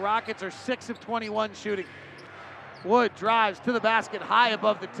quarter, Rockets are 6 of 21 shooting. Wood drives to the basket high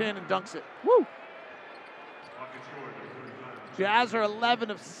above the 10 and dunks it. Woo! Jazz are 11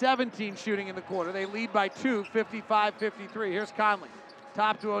 of 17 shooting in the quarter. They lead by 2, 55-53. Here's Conley.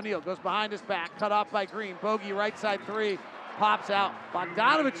 Top to O'Neal. Goes behind his back. Cut off by Green. Bogey right side 3. Pops out.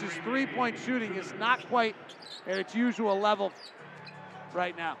 Bogdanovich's three-point shooting is not quite at its usual level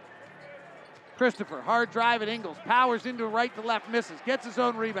right now. Christopher, hard drive at Ingles. Powers into right to left, misses. Gets his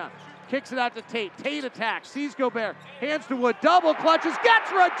own rebound. Kicks it out to Tate. Tate attacks. Sees Gobert. Hands to Wood. Double clutches.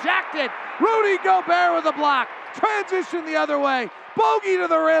 Gets rejected. Rudy Gobert with a block. Transition the other way. Bogey to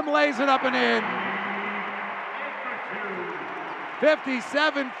the rim. Lays it up and in.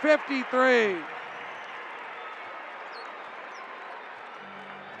 57-53.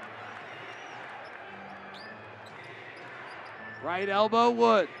 Right elbow,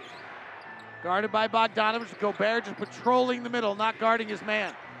 Wood. Guarded by Bogdanovich. Gobert just patrolling the middle, not guarding his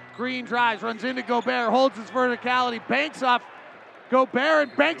man. Green drives, runs into Gobert, holds his verticality, banks off Gobert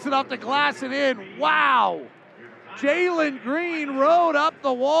and banks it off the glass and in. Wow! Jalen Green rode up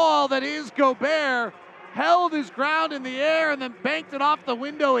the wall that is Gobert, held his ground in the air, and then banked it off the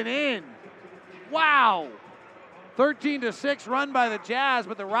window and in. Wow! 13-6 run by the Jazz,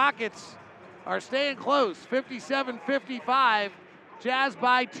 but the Rockets are staying close. 57-55. Jazz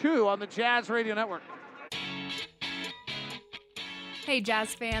by 2 on the Jazz Radio Network. Hey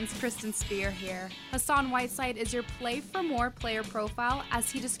Jazz fans, Kristen Spear here. Hassan Whiteside is your Play for More player profile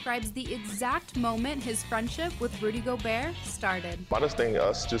as he describes the exact moment his friendship with Rudy Gobert started. I just think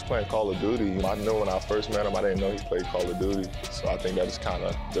us just playing Call of Duty, I knew when I first met him, I didn't know he played Call of Duty. So I think that just kind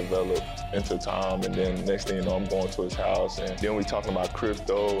of developed into time. And then next thing you know, I'm going to his house. And then we talking about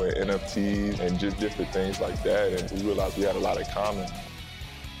crypto and NFTs and just different things like that. And we realized we had a lot in common.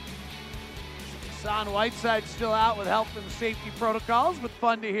 Hassan Whiteside still out with health and safety protocols, but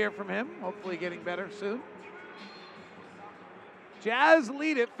fun to hear from him. Hopefully getting better soon. Jazz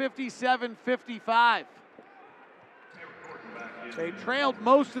lead at 57-55. They trailed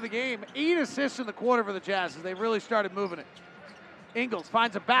most of the game. 8 assists in the quarter for the Jazz as they really started moving it. Ingles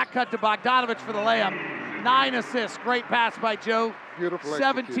finds a back cut to Bogdanovich for the layup. 9 assists. Great pass by Joe. Beautiful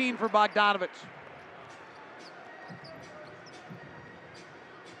 17 for Bogdanovich.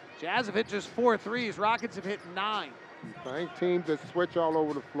 Jazz have hit just 4 threes. Rockets have hit 9. Playing teams that switch all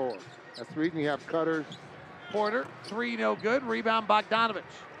over the floor. That's the reason you have cutters. Porter, 3 no good. Rebound Bogdanovich.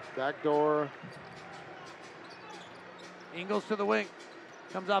 Backdoor. Ingles to the wing.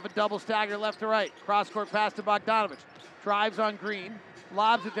 Comes off a double stagger left to right. Cross-court pass to Bogdanovich. Drives on Green.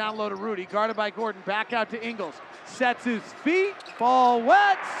 Lobs it down low to Rudy. Guarded by Gordon. Back out to Ingles. Sets his feet. Ball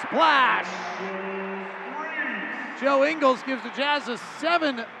wet. Splash! Joe Ingles gives the Jazz a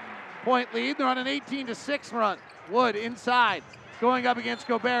 7-point lead. They're on an 18-6 run. Wood inside. Going up against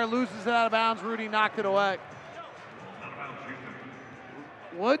Gobert. Loses it out of bounds. Rudy knocked it away.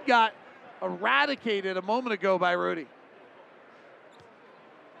 Wood got eradicated a moment ago by Rudy.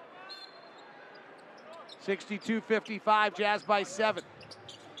 62-55, Jazz by 7.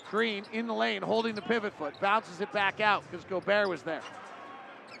 Green in the lane, holding the pivot foot. Bounces it back out because Gobert was there.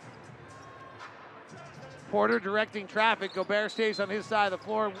 Porter directing traffic. Gobert stays on his side of the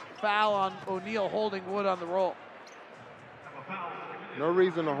floor. Foul on O'Neal, holding Wood on the roll. No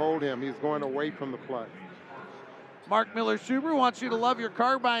reason to hold him. He's going away from the play. Mark Miller Subaru wants you to love your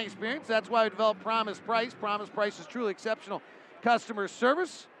car buying experience. That's why we developed Promise Price. Promise Price is truly exceptional customer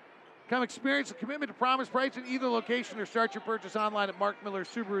service. Come experience the commitment to Promise Price at either location or start your purchase online at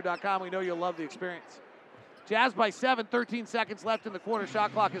markmillersubaru.com. We know you'll love the experience. Jazz by 7, 13 seconds left in the quarter.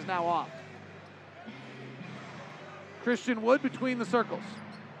 Shot clock is now off. Christian Wood between the circles.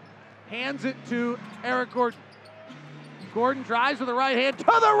 Hands it to Eric Gordon. Gordon drives with the right hand to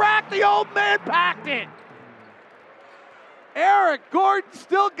the rack. The old man packed it. Eric Gordon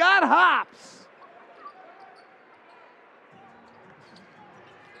still got hops.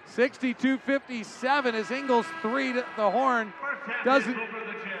 62-57 as Ingles' three to the horn doesn't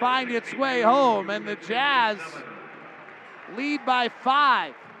find its way home, and the Jazz lead by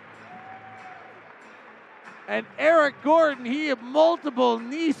 5. And Eric Gordon, he had multiple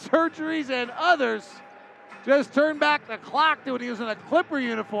knee surgeries and others, just turned back the clock to when he was in a Clipper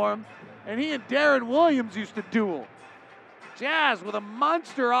uniform, and he and Darren Williams used to duel. Jazz with a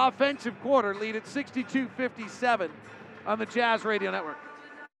monster offensive quarter, lead at 62-57 on the Jazz Radio Network.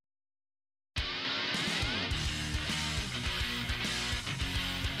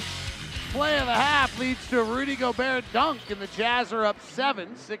 Play of the half leads to a Rudy Gobert dunk, and the Jazz are up 7,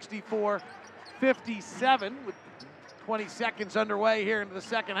 64-57, with 20 seconds underway here into the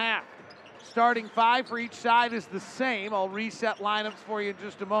second half. Starting 5 for each side is the same. I'll reset lineups for you in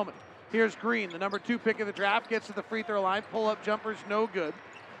just a moment. Here's Green, the number 2 pick of the draft, gets to the free throw line. Pull-up jumpers, no good.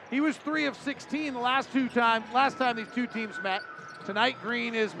 He was 3 of 16 the last time these two teams met. Tonight,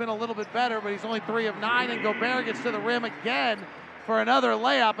 Green has been a little bit better, but he's only 3 of 9, and Gobert gets to the rim again for another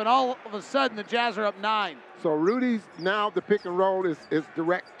layup, and all of a sudden the Jazz are up 9. So Rudy's now the pick and roll is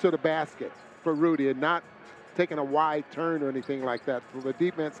direct to the basket for Rudy and not taking a wide turn or anything like that. So the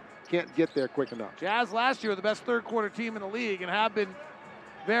defense can't get there quick enough. Jazz last year were the best third quarter team in the league and have been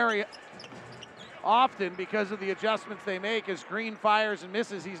very often because of the adjustments they make. As Green fires and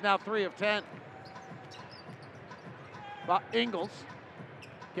misses, he's now 3 of 10. Ingles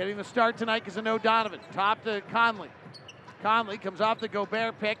getting the start tonight because of no Donovan. Top to Conley. Conley comes off the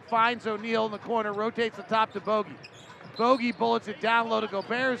Gobert pick, finds O'Neal in the corner, rotates the top to Bogey. Bogey bullets it down low to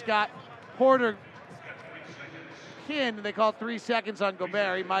Gobert, who's got Porter pinned, and they call 3 seconds on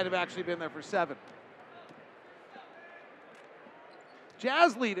Gobert. He might have actually been there for 7.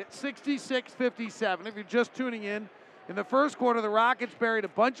 Jazz lead at 66-57. If you're just tuning in the first quarter, the Rockets buried a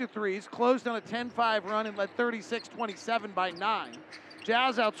bunch of threes, closed on a 10-5 run, and led 36-27 by 9.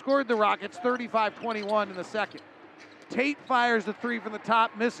 Jazz outscored the Rockets 35-21 in the second. Tate fires the 3 from the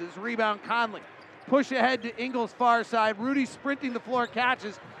top, misses. Rebound Conley. Push ahead to Ingles' far side. Rudy sprinting the floor,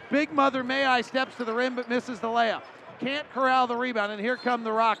 catches. Big Mother May I steps to the rim but misses the layup. Can't corral the rebound, and here come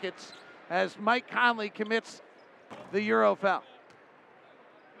the Rockets as Mike Conley commits the Euro foul.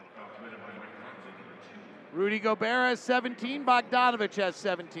 Rudy Gobert has 17. Bogdanovich has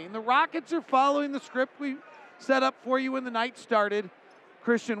 17. The Rockets are following the script we set up for you when the night started.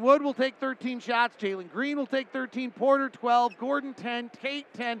 Christian Wood will take 13 shots. Jalen Green will take 13. Porter 12. Gordon 10. Tate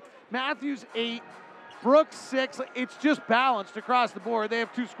 10. Matthews 8. Brooks 6. It's just balanced across the board. They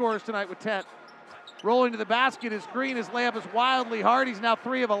have 2 scorers tonight with 10. Rolling to the basket is Green. His layup is wildly hard. He's now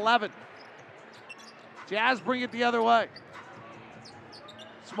 3 of 11. Jazz bring it the other way.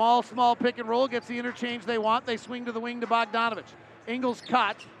 Small pick and roll. Gets the interchange they want. They swing to the wing to Bogdanovich. Ingles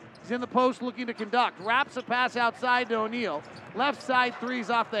cut. He's in the post looking to conduct. Wraps a pass outside to O'Neal. Left side 3's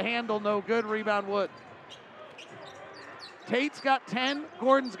off the handle. No good. Rebound Wood. Tate's got 10.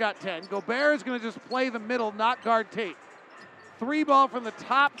 Gordon's got 10. Gobert is going to just play the middle, not guard Tate. 3 ball from the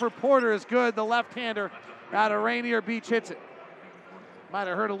top for Porter is good. The left-hander out of Rainier Beach hits it. Might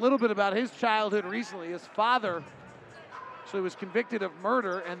have heard a little bit about his childhood recently. His father actually was convicted of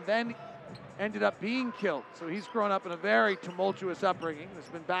murder and then ended up being killed. So he's grown up in a very tumultuous upbringing. Has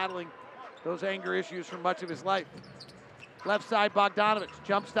been battling those anger issues for much of his life. Left side, Bogdanovich.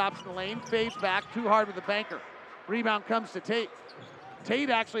 Jump stops in the lane, fades back, too hard with the banker. Rebound comes to Tate. Tate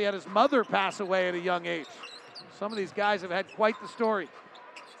actually had his mother pass away at a young age. Some of these guys have had quite the story.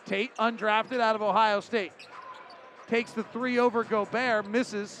 Tate, undrafted out of Ohio State. Takes the three over Gobert,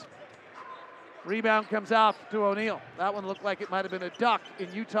 misses. Rebound comes out to O'Neal. That one looked like it might have been a duck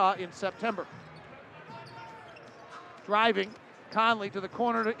in Utah in September. Driving, Conley to the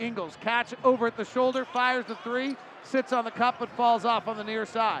corner to Ingles. Catch over at the shoulder, fires the three, sits on the cup but falls off on the near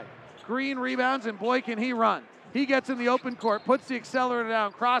side. Green rebounds, and boy can he run. He gets in the open court, puts the accelerator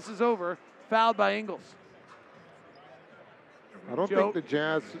down, crosses over, fouled by Ingles. I don't think the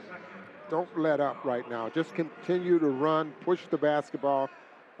Jazz don't let up right now. Just continue to run, push the basketball,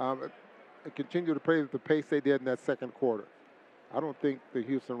 and continue to play at the pace they did in that second quarter. I don't think the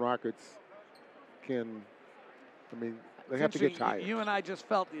Houston Rockets can, they have to get tired. You and I just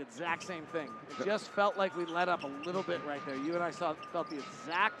felt the exact same thing. It just felt like we let up a little bit right there. You and I felt the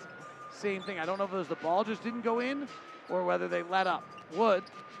exact same thing. I don't know if it was the ball just didn't go in or whether they let up. Wood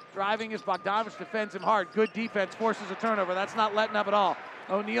driving as Bogdanovich defends him hard. Good defense, forces a turnover. That's not letting up at all.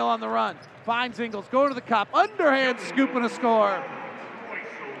 O'Neal on the run. Finds Ingles, going to the cup. Underhand scoop and a score.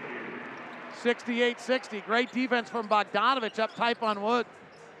 68-60. Great defense from Bogdanovich up tight on Wood.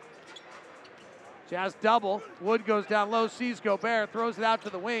 Jazz double. Wood goes down low, sees Gobert, throws it out to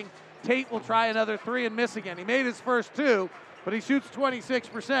the wing. Tate will try another three and miss again. He made his first two, but he shoots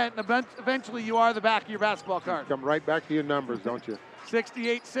 26%, and eventually you are the back of your basketball card. Come right back to your numbers, don't you?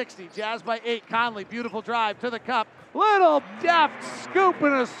 68-60. Jazz by 8. Conley, beautiful drive to the cup. Little deft scoop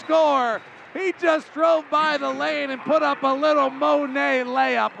and a score. He just drove by the lane and put up a little Monet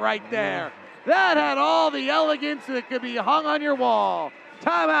layup right there. That had all the elegance that could be hung on your wall.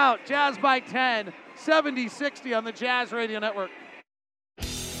 Timeout. Jazz by 10. 70-60 on the Jazz Radio Network.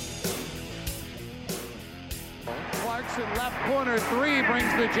 Clarkson left corner three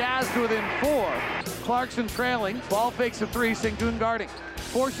brings the Jazz to within 4. Clarkson trailing. Ball fakes a three. Sengun guarding.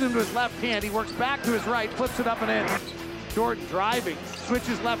 Forces him to his left hand. He works back to his right. Flips it up and in. Jordan driving.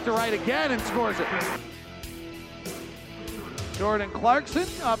 Switches left to right again and scores it. Jordan Clarkson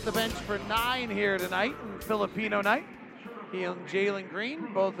off the bench for 9 here tonight in Filipino night. He and Jalen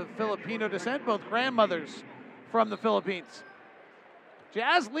Green, both of Filipino descent, both grandmothers from the Philippines.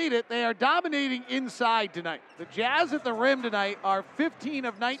 Jazz lead it. They are dominating inside tonight. The Jazz at the rim tonight are 15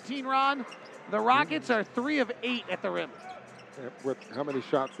 of 19, Ron. The Rockets are 3 of 8 at the rim. With how many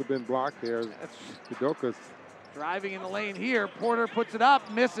shots have been blocked there? Udoka's driving in the lane here. Porter puts it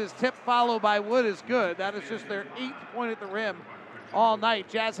up, misses. Tip followed by Wood is good. That is just their 8th point at the rim all night.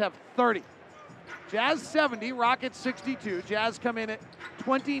 Jazz have 30. Jazz 70, Rockets 62. Jazz come in at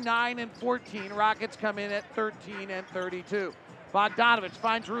 29 and 14. Rockets come in at 13 and 32. Bogdanovich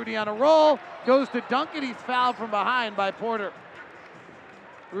finds Rudy on a roll, goes to dunk it. He's fouled from behind by Porter.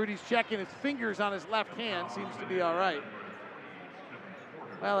 Rudy's checking his fingers on his left hand. Seems to be all right.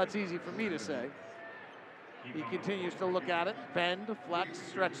 Well, that's easy for me to say. He continues to look at it, bend, flex,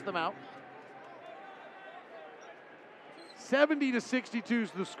 stretch them out. 70-62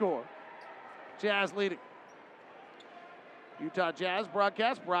 is the score. Jazz leading. Utah Jazz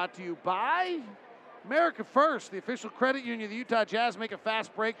broadcast brought to you by America First, the official credit union of the Utah Jazz. Make a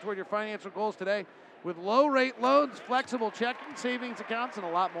fast break toward your financial goals today with low-rate loans, flexible checking, savings accounts, and a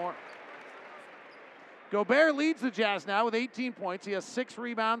lot more. Gobert leads the Jazz now with 18 points. He has 6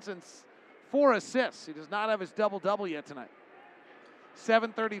 rebounds and 4 assists. He does not have his double-double yet tonight.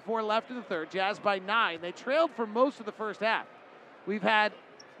 7:34 left in the third. Jazz by 9. They trailed for most of the first half. We've had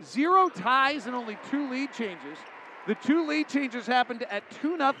 0 ties and only 2 lead changes. The 2 lead changes happened at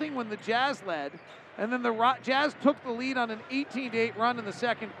 2-0 when the Jazz led, and then the Jazz took the lead on an 18-8 run in the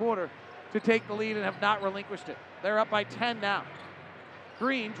second quarter to take the lead and have not relinquished it. They're up by 10 now.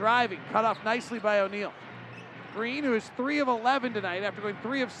 Green driving, cut off nicely by O'Neal. Green, who is 3 of 11 tonight after going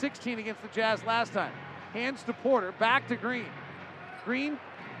 3 of 16 against the Jazz last time. Hands to Porter, back to Green. Green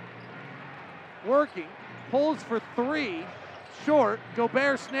working, pulls for 3, short.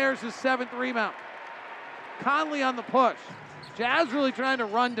 Gobert snares his 7th rebound. Conley on the push. Jazz really trying to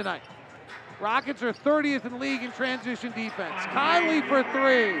run tonight. Rockets are 30th in league in transition defense. Conley for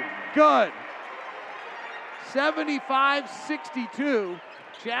 3, good. 75-62,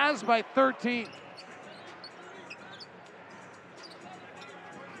 Jazz by 13.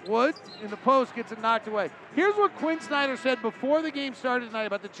 Wood in the post gets it knocked away. Here's what Quinn Snyder said before the game started tonight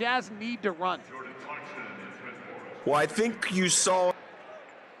about the Jazz need to run. Well, I think you saw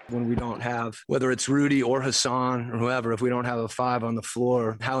when we don't have, whether it's Rudy or Hassan or whoever, if we don't have a 5 on the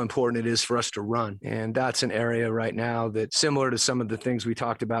floor, how important it is for us to run. And that's an area right now that, similar to some of the things we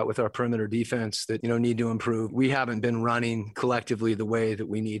talked about with our perimeter defense, that, need to improve. We haven't been running collectively the way that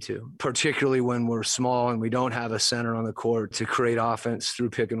we need to, particularly when we're small and we don't have a center on the court to create offense through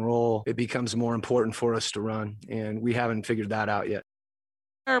pick and roll. It becomes more important for us to run, and we haven't figured that out yet.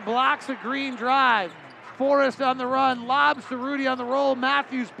 Blocks a Green drive. Forrest on the run, lobs to Rudy on the roll.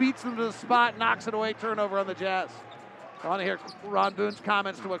 Matthews beats him to the spot, knocks it away, turnover on the Jazz. I want to hear Ron Boone's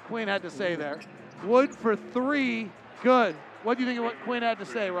comments to what Quinn had to say there. Wood for 3, good. What do you think of what Quinn had to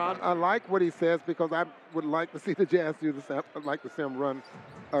say, Ron? I like what he says because I would like to see the Jazz do the same. I'd like to see him run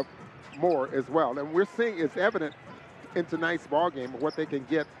more as well. And we're seeing it's evident in tonight's ball game what they can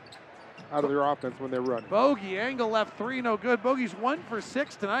get out of their offense when they're running. Bogey, angle left 3, no good. Bogey's 1 for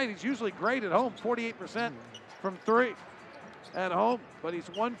 6 tonight. He's usually great at home, 48% from 3 at home, but he's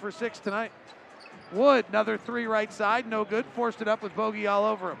 1 for 6 tonight. Wood, another 3 right side, no good. Forced it up with Bogey all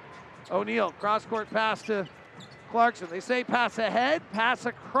over him. O'Neal, cross-court pass to Clarkson. They say pass ahead, pass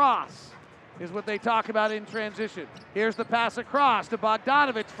across is what they talk about in transition. Here's the pass across to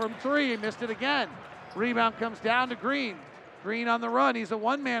Bogdanovich from 3. He missed it again. Rebound comes down to Green. Green on the run. He's a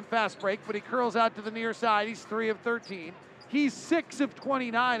one-man fast break, but he curls out to the near side. He's 3 of 13. He's 6 of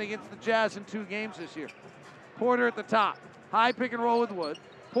 29 against the Jazz in 2 games this year. Porter at the top. High pick and roll with Wood.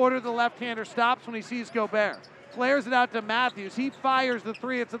 Porter, the left-hander, stops when he sees Gobert. Flares it out to Matthews. He fires the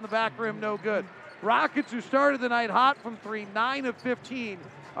 3. It's in the back rim, no good. Rockets, who started the night hot from 3, 9 of 15,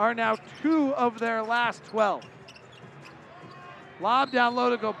 are now 2 of their last 12. Lob down low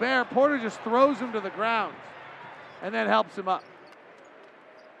to Gobert. Porter just throws him to the ground and then helps him up.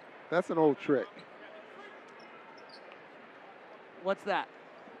 That's an old trick. What's that?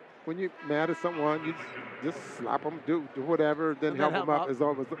 When you're mad at someone, you just slap them, do whatever, then help them up. As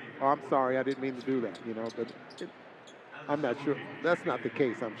always, oh, I'm sorry, I didn't mean to do that, but I'm not sure. That's not the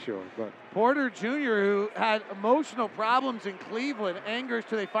case, I'm sure. But Porter Jr., who had emotional problems in Cleveland, angers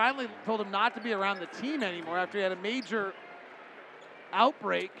till they finally told him not to be around the team anymore after he had a major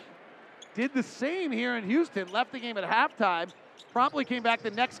outbreak. Did the same here in Houston, left the game at halftime, promptly came back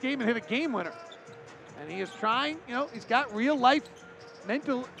the next game and hit a game winner. And he is trying, he's got real life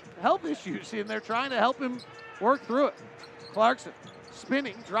mental health issues, and they're trying to help him work through it. Clarkson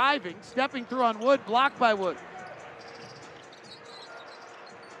spinning, driving, stepping through on Wood, blocked by Wood.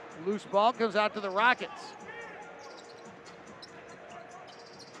 Loose ball goes out to the Rockets.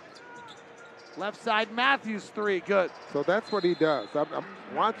 Left side, Matthews 3, good. So that's what he does. I'm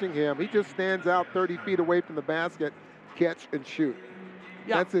watching him. He just stands out 30 feet away from the basket, catch and shoot.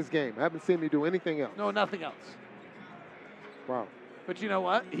 Yeah. That's his game. I haven't seen him do anything else. No, nothing else. Wow. But you know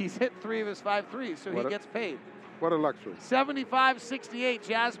what? He's hit 3 of his 5 threes, so he gets paid. What a luxury. 75-68,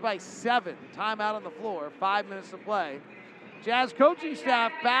 Jazz by 7. Timeout on the floor, 5 minutes to play. Jazz coaching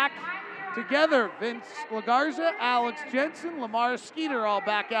staff back together. Vince LaGarza, Alex Jensen, Lamar Skeeter all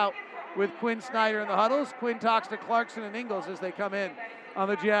back out with Quinn Snyder in the huddles. Quinn talks to Clarkson and Ingles as they come in on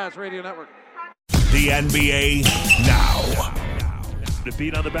the Jazz Radio Network. The NBA now. The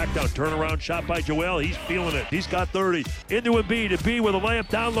beat on the back down, turnaround shot by Joel. He's feeling it. He's got 30. Into Embiid. Embiid with a layup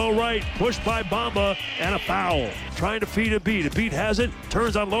down low right. Pushed by Bamba and a foul. Trying to feed Embiid. Embiid has it.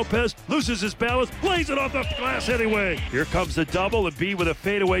 Turns on Lopez. Loses his balance. Lays it off the glass anyway. Here comes the double. Embiid with a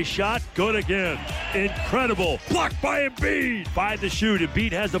fadeaway shot. Good again. Incredible. Blocked by Embiid. 5 to shoot.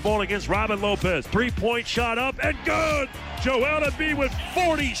 Embiid has the ball against Robin Lopez. 3-point shot up and good. Joel Embiid with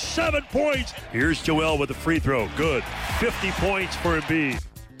 47 points. Here's Joel with the free throw. Good. 50 points for Embiid.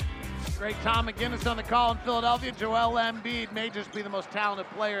 Great Tom McGinnis on the call in Philadelphia. Joel Embiid may just be the most talented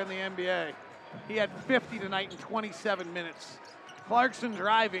player in the NBA. He had 50 tonight in 27 minutes. Clarkson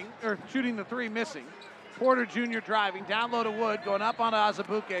driving, or shooting the 3, missing. Porter Jr. driving, down low to Wood, going up on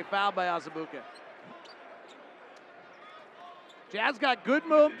Azubuike, fouled by Azubuike. Jazz got good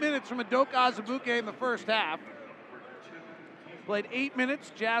minutes from Udoka Azubuike in the first half. Played 8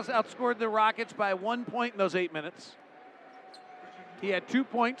 minutes. Jazz outscored the Rockets by 1 point in those 8 minutes. He had 2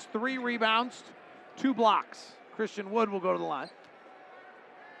 points, 3 rebounds, 2 blocks. Christian Wood will go to the line.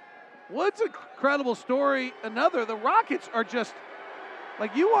 Wood's a incredible story. The Rockets are just,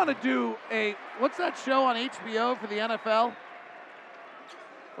 like, you want to do what's that show on HBO for the NFL?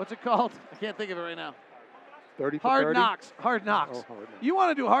 What's it called? I can't think of it right now. 30 for Hard 30? Knocks. Hard Knocks. Oh, Hard Knocks. You want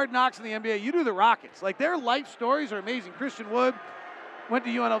to do Hard Knocks in the NBA, you do the Rockets. Like, their life stories are amazing. Christian Wood went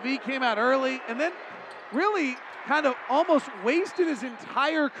to UNLV, came out early, and then really kind of almost wasted his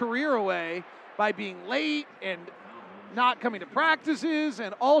entire career away by being late and not coming to practices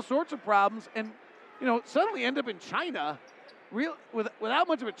and all sorts of problems, and suddenly end up in China without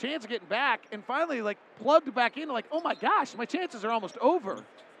much of a chance of getting back, and finally like plugged back in, like, oh my gosh, my chances are almost over.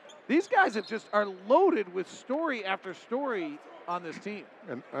 These guys are loaded with story after story on this team.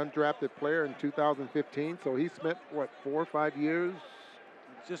 An undrafted player in 2015, so he spent, 4 or 5 years?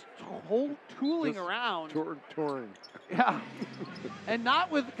 Just tooling around. Touring. Yeah. And not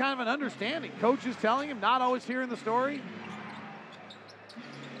with kind of an understanding. Coaches telling him, not always hearing the story.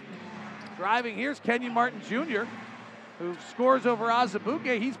 Driving, here's Kenyon Martin Jr., who scores over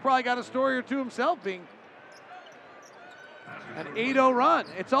Azubuike. He's probably got a story or two himself, being an 8-0 run.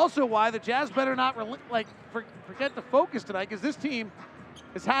 It's also why the Jazz better not forget the focus tonight, because this team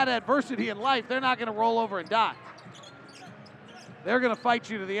has had adversity in life. They're not going to roll over and die. They're going to fight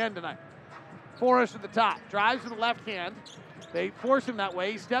you to the end tonight. Forrest at the top, drives to the left hand. They force him that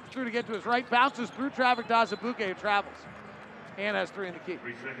way. He steps through to get to his right, bounces through traffic to Azubuike, who travels and has 3 in the key.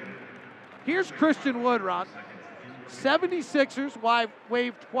 Here's Christian Wood, Ron. 76ers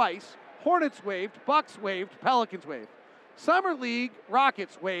waved twice. Hornets waved, Bucks waved, Pelicans waved. Summer League,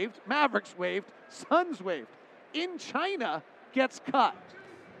 Rockets waved, Mavericks waved, Suns waved. In China, gets cut.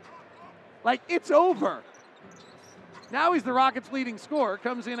 Like, it's over. Now he's the Rockets' leading scorer,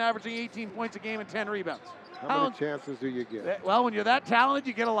 comes in averaging 18 points a game and 10 rebounds. How many chances do you get? Well, when you're that talented,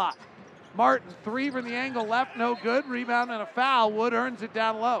 you get a lot. Martin, 3 from the angle left, no good. Rebound and a foul. Wood earns it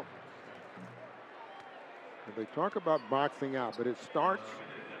down low. They talk about boxing out, but it starts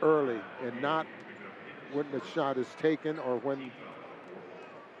early and not when the shot is taken or when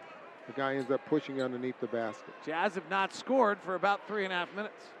the guy ends up pushing underneath the basket. Jazz have not scored for about 3.5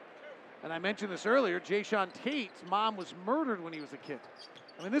 minutes. And I mentioned this earlier, Jayshawn Tate's mom was murdered when he was a kid.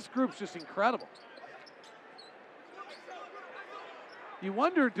 I mean, this group's just incredible. You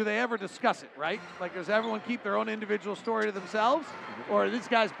wonder, do they ever discuss it, right? Like, does everyone keep their own individual story to themselves? Or are these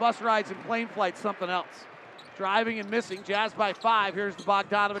guys' bus rides and plane flights something else? Driving and missing, Jazz by 5. Here's the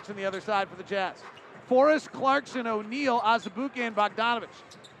Bogdanovich on the other side for the Jazz. Forrest, Clarkson, O'Neal, Azubuike, and Bogdanovich.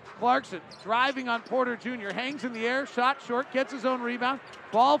 Clarkson driving on Porter Jr., hangs in the air, shot short, gets his own rebound,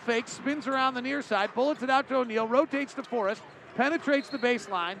 ball fakes, spins around the near side, bullets it out to O'Neal, rotates to Forrest, penetrates the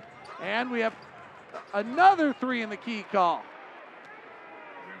baseline, and we have another 3 in the key call.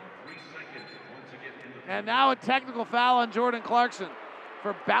 And now a technical foul on Jordan Clarkson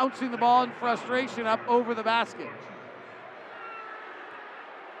for bouncing the ball in frustration up over the basket.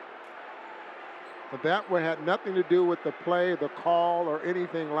 But that had nothing to do with the play, the call, or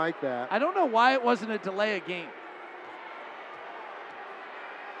anything like that. I don't know why it wasn't a delay of game.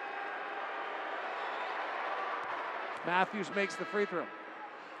 Matthews makes the free throw.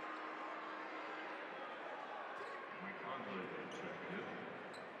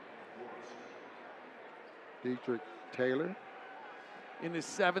 Dietrich Taylor. In his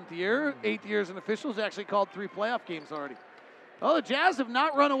 7th year, 8 years in officials, actually called 3 playoff games already. Oh, the Jazz have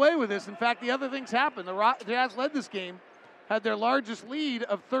not run away with this. In fact, the other things happened. The Jazz led this game, had their largest lead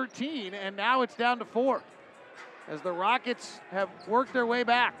of 13, and now it's down to 4 as the Rockets have worked their way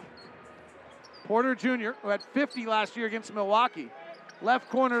back. Porter Jr., who had 50 last year against Milwaukee, left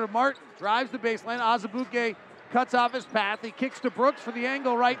corner to Martin, drives the baseline. Azubuike cuts off his path. He kicks to Brooks for the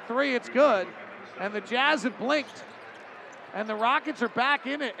angle right 3. It's good. And the Jazz have blinked. And the Rockets are back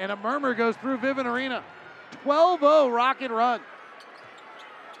in it, and a murmur goes through Vivint Arena. 12-0 Rocket run.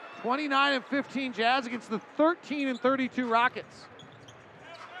 29-15 Jazz against the 13-32 Rockets.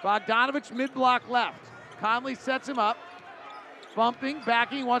 Bogdanovich mid-block left. Conley sets him up. Bumping,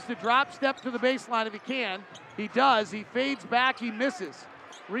 backing, wants to drop step to the baseline if he can. He does. He fades back. He misses.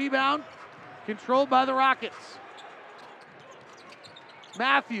 Rebound controlled by the Rockets.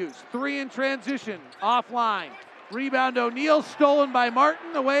 Matthews, 3 in transition, offline. Rebound O'Neal, stolen by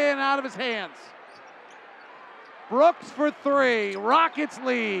Martin, away and out of his hands. Brooks for 3, Rockets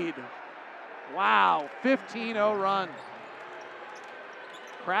lead. Wow, 15-0 run.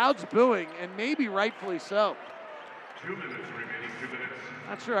 Crowd's booing, and maybe rightfully so. 2 minutes remaining, 2 minutes.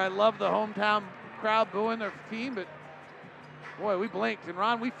 Not sure I love the hometown crowd booing their team, but boy, we blinked. And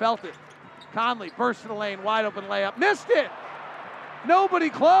Ron, we felt it. Conley burst to the lane, wide open layup, missed it. Nobody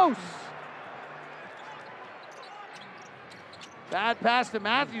close. Bad pass to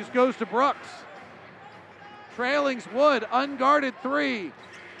Matthews, goes to Brooks. Trailing's Wood, unguarded 3.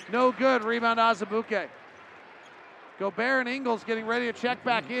 No good, rebound Azubuike. Gobert and Ingles getting ready to check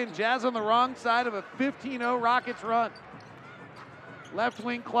back in. Jazz on the wrong side of a 15-0 Rockets run. Left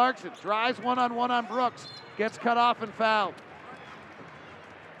wing Clarkson drives one-on-one on Brooks. Gets cut off and fouled.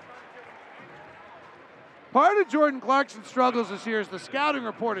 Part of Jordan Clarkson's struggles this year is the scouting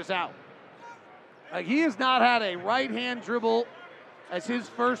report is out. He has not had a right-hand dribble as his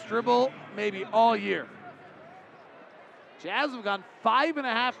first dribble maybe all year. Jazz have gone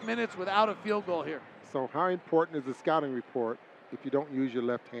 5.5 minutes without a field goal here. So how important is the scouting report if you don't use your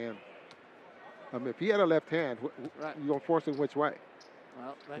left hand? If he had a left hand, Right. you're going to force him which way?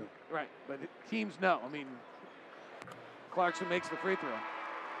 Well, then, right, but teams know. I mean, Clarkson makes the free throw.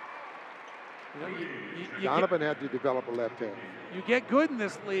 You know, you Donovan had to develop a left hand. You get good in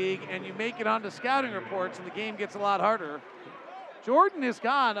this league, and you make it onto scouting reports, and the game gets a lot harder. Jordan has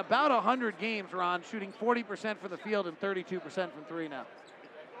gone about 100 games, Ron, shooting 40% from the field and 32% from three now.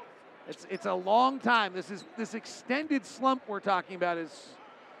 It's a long time. This extended slump we're talking about is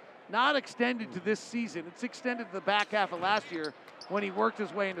not extended to this season. It's extended to the back half of last year when he worked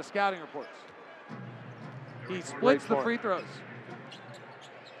his way into scouting reports. He splits the free throws.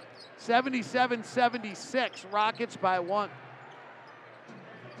 77-76, Rockets by 1.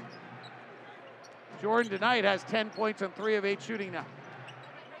 Jordan tonight has 10 points on 3 of 8 shooting now.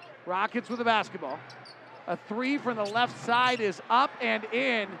 Rockets with the basketball. A 3 from the left side is up and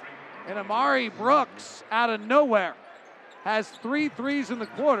in, and Amari Brooks out of nowhere has 3 threes in the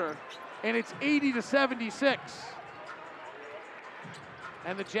quarter, and it's 80-76.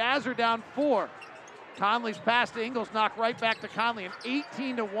 And the Jazz are down 4. Conley's pass to Ingles knocked right back to Conley, an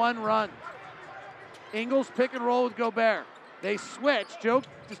 18-1 run. Ingles pick and roll with Gobert. They switch. Joe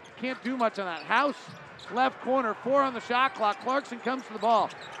just can't do much on that. House left corner, 4 on the shot clock. Clarkson comes to the ball.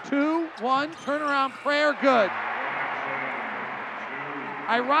 2-1 turnaround prayer, good.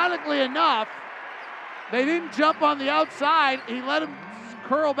 Ironically enough, they didn't jump on the outside. He let him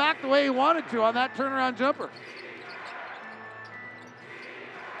curl back the way he wanted to on that turnaround jumper.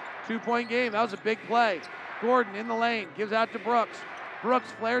 2-point game. That was a big play. Gordon in the lane, gives out to Brooks.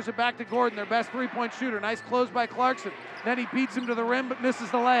 Brooks flares it back to Gordon, their best three-point shooter. Nice close by Clarkson. Then he beats him to the rim but misses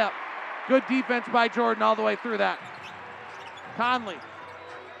the layup. Good defense by Jordan all the way through that. Conley.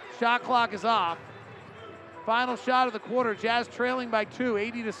 Shot clock is off. Final shot of the quarter. Jazz trailing by 2,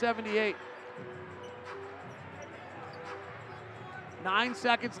 80-78. 9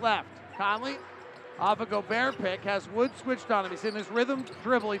 seconds left. Conley off a Gobert pick, has Wood switched on him. He's in his rhythm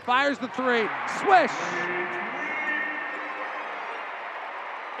dribble. He fires the 3. Swish!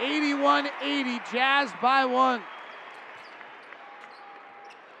 81-80, Jazz by 1.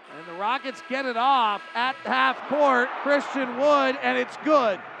 And the Rockets get it off at half court. Christian Wood, and it's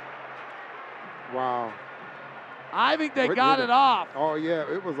good. Wow. I think they got it off. Oh, yeah,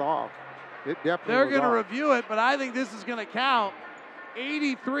 it was off. It definitely They're was going to off. review it, but I think this is going to count.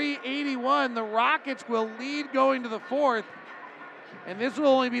 83-81, the Rockets will lead going to the 4th. And this will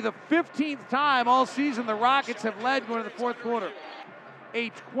only be the 15th time all season the Rockets have led going to the 4th quarter. A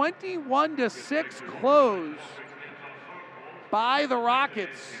 21-6 close by the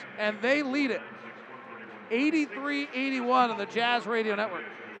Rockets, and they lead it. 83-81 on the Jazz Radio Network.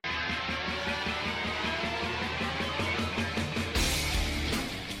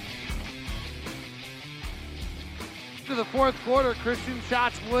 To the 4th quarter, Christian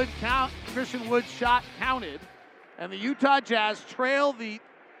Wood's shot counted, and the Utah Jazz trail the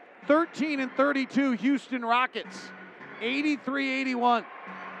 13-32 Houston Rockets, 83-81.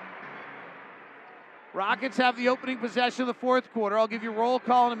 Rockets have the opening possession of the 4th quarter. I'll give you a roll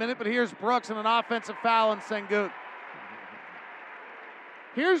call in a minute, but here's Brooks and an offensive foul on Sengun.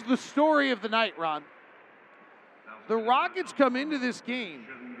 Here's the story of the night, Ron. The Rockets come into this game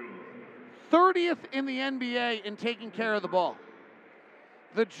 30th in the NBA in taking care of the ball.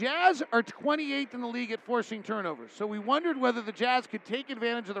 The Jazz are 28th in the league at forcing turnovers, so we wondered whether the Jazz could take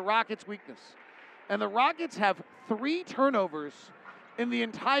advantage of the Rockets' weakness. And the Rockets have 3 turnovers in the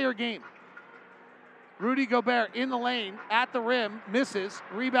entire game. Rudy Gobert in the lane, at the rim, misses,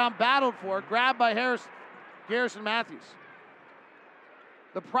 rebound battled for, grabbed by Garrison Matthews.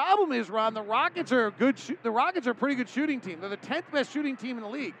 The problem is, Ron, the Rockets are a pretty good shooting team. They're the 10th best shooting team in the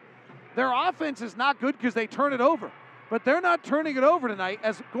league. Their offense is not good because they turn it over. But they're not turning it over tonight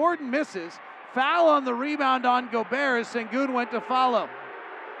as Gordon misses. Foul on the rebound on Gobert as Sengun went to follow.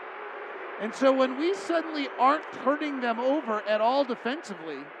 And so when we suddenly aren't turning them over at all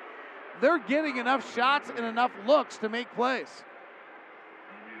defensively, they're getting enough shots and enough looks to make plays.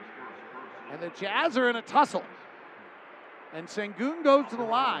 And the Jazz are in a tussle. And Sengun goes to the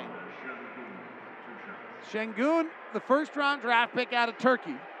line. Sengun, the first-round draft pick out of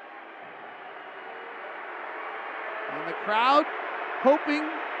Turkey. And the crowd hoping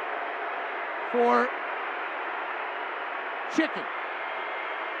for chicken.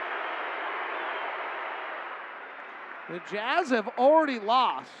 The Jazz have already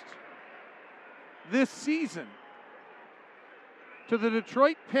lost this season to the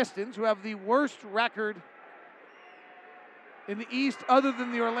Detroit Pistons, who have the worst record in the East other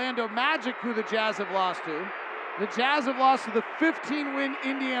than the Orlando Magic, who the Jazz have lost to. The Jazz have lost to the 15-win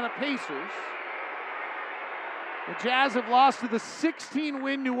Indiana Pacers. The Jazz have lost to the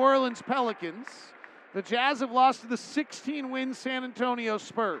 16-win New Orleans Pelicans. The Jazz have lost to the 16-win San Antonio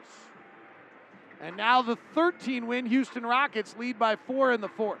Spurs. And now the 13-win Houston Rockets lead by 4 in the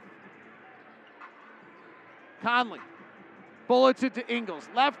fourth. Conley bullets it to Ingles.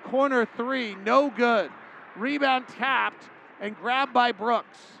 Left corner three, no good. Rebound tapped and grabbed by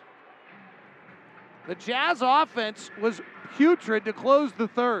Brooks. The Jazz offense was putrid to close the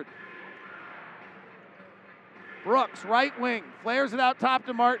third. Brooks, right wing, flares it out top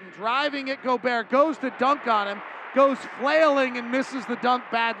to Martin, driving at Gobert, goes to dunk on him, goes flailing and misses the dunk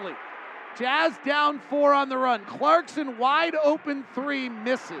badly. Jazz down 4 on the run. Clarkson wide open three,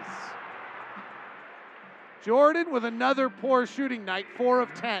 misses. Jordan with another poor shooting night, 4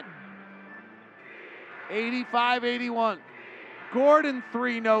 of 10. 85-81. Gordon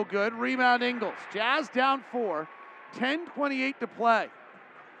three, no good. Rebound Ingles. Jazz down 4, 10:28 to play.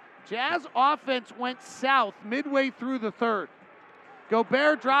 Jazz offense went south midway through the third.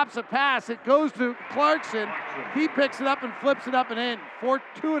 Gobert drops a pass. It goes to Clarkson. He picks it up and flips it up and in.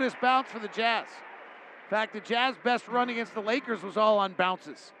 Fortuitous bounce for the Jazz. In fact, the Jazz best run against the Lakers was all on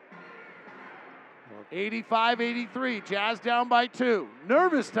bounces. 85-83. Jazz down by 2.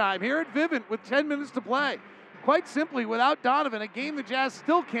 Nervous time here at Vivint with 10 minutes to play. Quite simply, without Donovan, a game the Jazz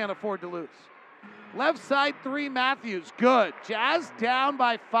still can't afford to lose. Left side three, Matthews, good. Jazz down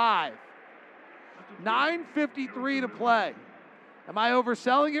by 5. 9:53 to play. Am I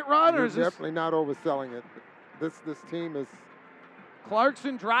overselling it, Ron? You're or is this definitely not overselling it. This team is...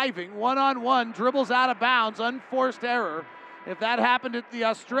 Clarkson driving, one-on-one, dribbles out of bounds, unforced error. If that happened at the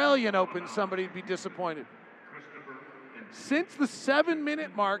Australian Open, somebody'd be disappointed. Since the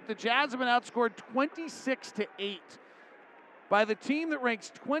 7-minute mark, the Jazz have been outscored 26-8 by the team that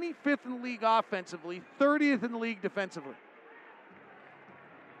ranks 25th in the league offensively, 30th in the league defensively.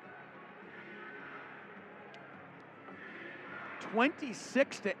 A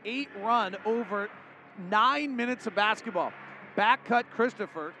 26-8 run over 9 minutes of basketball. Back cut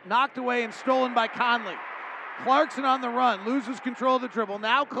Christopher, knocked away and stolen by Conley. Clarkson on the run, loses control of the dribble,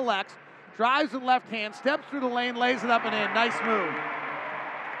 now collects, drives with left hand, steps through the lane, lays it up and in. Nice move.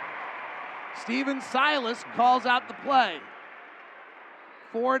 Steven Silas calls out the play.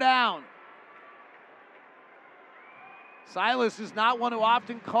 4 down. Silas is not one who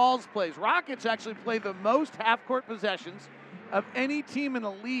often calls plays. Rockets actually play the most half-court possessions of any team in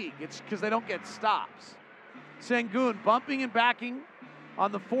the league. It's because they don't get stops. Sengun bumping and backing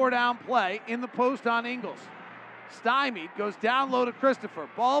on the 4-down play in the post on Ingles. Stymied, goes down low to Christopher.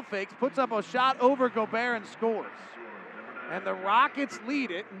 Ball fakes, puts up a shot over Gobert and scores. And the Rockets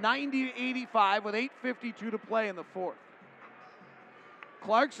lead it 90-85 with 8:52 to play in the fourth.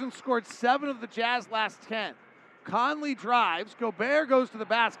 Clarkson scored 7 of the Jazz last 10. Conley drives. Gobert goes to the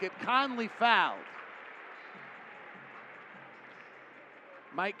basket. Conley fouled.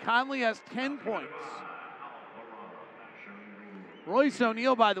 Mike Conley has 10 points. Royce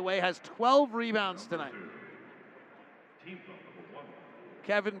O'Neal, by the way, has 12 rebounds tonight.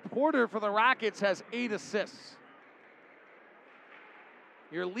 Kevin Porter for the Rockets has 8 assists.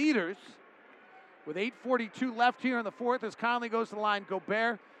 Your leaders, with 8:42 left here in the fourth, as Conley goes to the line.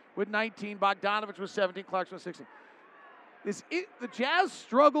 Gobert with 19, Bogdanovich with 17, Clarkson with 16. The Jazz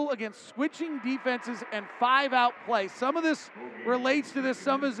struggle against switching defenses and 5-out play. Some of this relates to this,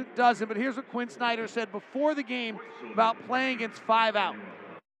 some of it doesn't, but here's what Quinn Snyder said before the game about playing against 5-out.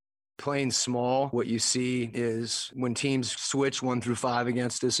 Playing small, what you see is when teams switch 1 through 5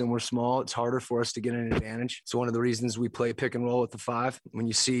 against us and we're small, it's harder for us to get an advantage. It's one of the reasons we play pick and roll at the 5. When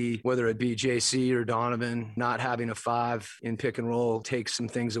you see whether it be JC or Donovan not having a 5 in pick and roll takes some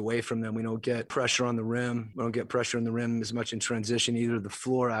things away from them. We don't get pressure on the rim. We don't get pressure on the rim as much in transition either. The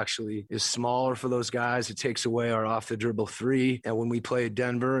floor actually is smaller for those guys. It takes away our off the dribble 3. And when we play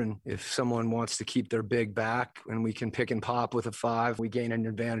Denver, and if someone wants to keep their big back and we can pick and pop with a 5, we gain an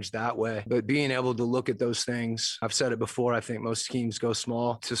advantage that way. But being able to look at those things, I've said it before, I think most teams go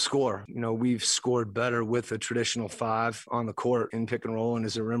small to score. You know, we've scored better with a traditional 5 on the court in pick and roll and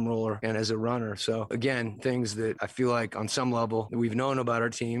as a rim roller and as a runner. So again, things that I feel like on some level we've known about our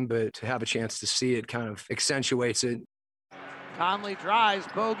team, but to have a chance to see it kind of accentuates it. Conley drives,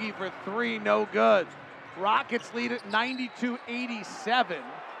 bogey for 3, no good. Rockets lead at 92-87.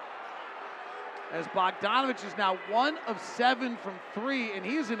 As Bogdanovich is now 1 of 7 from 3, and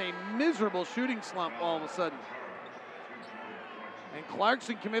he is in a miserable shooting slump all of a sudden. And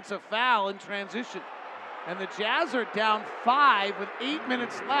Clarkson commits a foul in transition. And the Jazz are down 5 with 8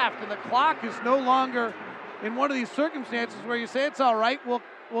 minutes left, and the clock is no longer in one of these circumstances where you say it's all right, we'll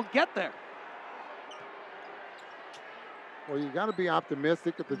get there. Well, you got to be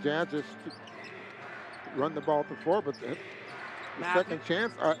optimistic if the Jazz just run the ball to four, but the second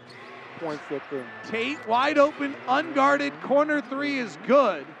chance points at them. Tate wide open, unguarded, corner three is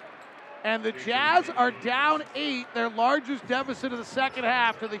good. And the Jazz are down 8, their largest deficit of the second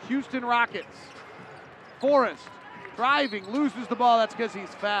half, to the Houston Rockets. Forrest driving, loses the ball, that's because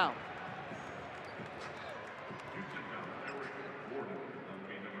he's fouled.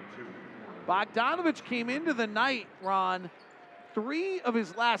 Bogdanovich came into the night, Ron, 3 of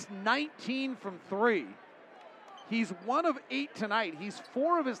his last 19 from 3. He's 1 of 8 tonight. He's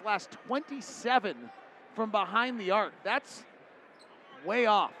 4 of his last 27 from behind the arc. That's way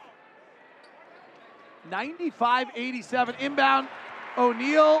off. 95-87 inbound.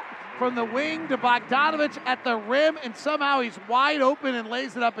 O'Neal from the wing to Bogdanovich at the rim, and somehow he's wide open and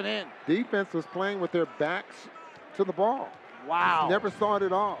lays it up and in. Defense was playing with their backs to the ball. Wow. Never saw it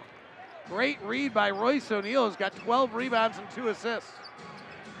at all. Great read by Royce O'Neal, who's got 12 rebounds and 2 assists.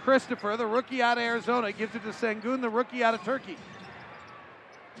 Christopher, the rookie out of Arizona, gives it to Sengun, the rookie out of Turkey.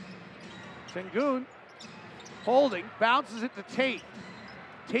 Sengun holding, bounces it to Tate.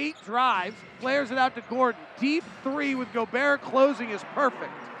 Tate drives, flares it out to Gordon. Deep 3 with Gobert closing is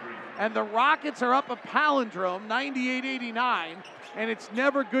perfect. And the Rockets are up a palindrome, 98-89, and it's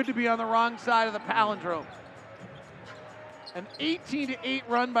never good to be on the wrong side of the palindrome. An 18-8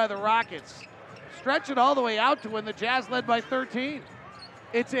 run by the Rockets. Stretch it all the way out to when the Jazz led by 13.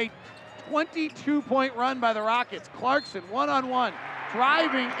 It's a 22-point run by the Rockets. Clarkson, one-on-one,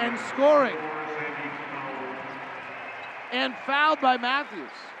 driving and scoring. And fouled by Matthews.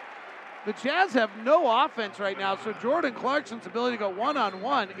 The Jazz have no offense right now, so Jordan Clarkson's ability to go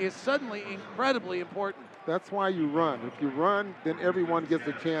one-on-one is suddenly incredibly important. That's why you run. If you run, then everyone gets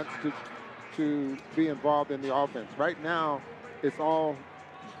a chance to be involved in the offense. Right now, it's all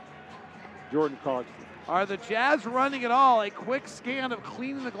Jordan Clarkson. Are the Jazz running at all? A quick scan of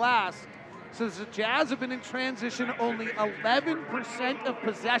cleaning the glass says the Jazz have been in transition only 11% of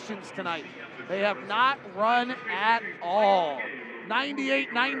possessions tonight. They have not run at all.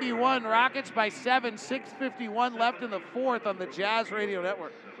 98-91, Rockets by 7, 6:51 left in the fourth on the Jazz Radio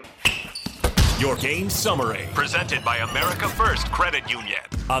Network. Your game summary, presented by America First Credit Union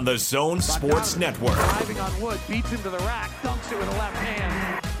on the Zone Sports Network. Driving on Wood, beats him to the rack, dunks it with a left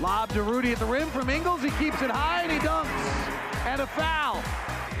hand. Lob to Rudy at the rim from Ingles. He keeps it high and he dunks. And a foul.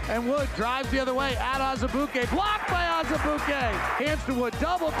 And Wood drives the other way at Azubuike. Blocked by Azubuike. Hands to Wood,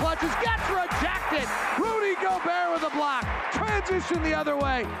 double clutches, gets rejected. Rudy Gobert with a block. Transition the other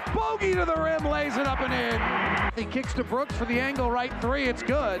way. Bogey to the rim, lays it up and in. He kicks to Brooks for the angle right 3. It's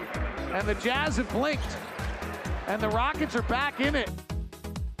good. And the Jazz have blinked. And the Rockets are back in it.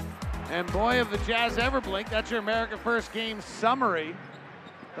 And boy, have the Jazz ever blinked. That's your America First game summary.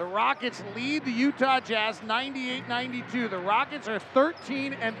 The Rockets lead the Utah Jazz 98-92. The Rockets are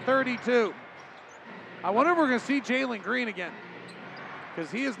 13-32. I wonder if we're going to see Jalen Green again, because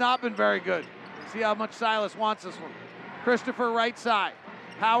he has not been very good. See how much Silas wants this one. Christopher right side.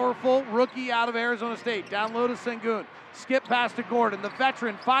 Powerful rookie out of Arizona State. Down low to Sengun. Skip pass to Gordon. The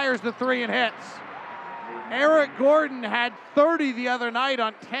veteran fires the 3 and hits. Eric Gordon had 30 the other night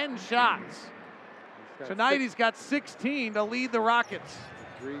on 10 shots. Tonight he's got 16 to lead the Rockets.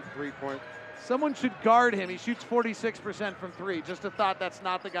 3-point. Someone should guard him. He shoots 46% from 3. Just a thought, that's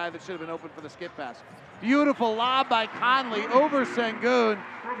not the guy that should have been open for the skip pass. Beautiful lob by Conley over Sengun.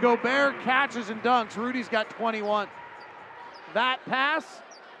 Gobert catches and dunks. Rudy's got 21. That pass,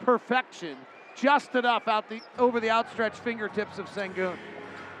 perfection. Just enough over the outstretched fingertips of Sengun.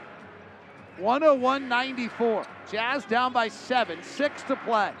 101-94. Jazz down by 7. 6 to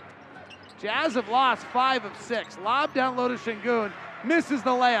play. Jazz have lost 5 of 6. Lob down low to Sengun. Misses the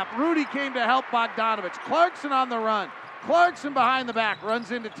layup. Rudy came to help Bogdanovich. Clarkson on the run. Clarkson behind the back.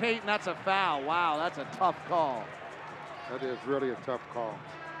 Runs into Tate, and that's a foul. Wow, that's a tough call. That is really a tough call.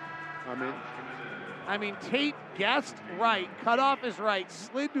 I mean, Tate guessed right, cut off his right,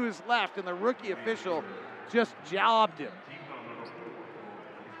 slid to his left, and the rookie official just jobbed him.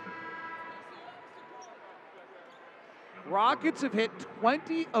 Rockets have hit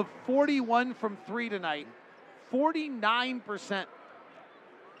 20 of 41 from 3 tonight. 49%.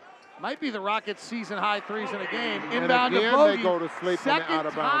 Might be the Rockets' season-high threes in a game. Inbound and again, to Bogey. They go to sleep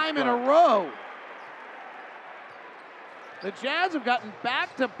Second time in a row. The Jazz have gotten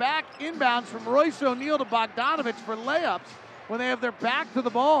back-to-back inbounds from Royce O'Neal to Bogdanovich for layups when they have their back to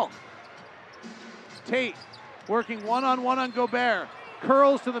the ball. Tate working one-on-one on Gobert.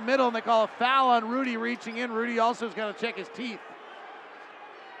 Curls to the middle, and they call a foul on Rudy reaching in. Rudy also has got to check his teeth.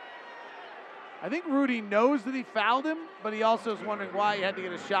 I think Rudy knows that he fouled him, but he also is wondering why he had to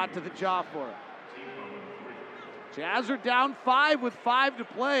get a shot to the jaw for it. Jazz are down 5 with 5 to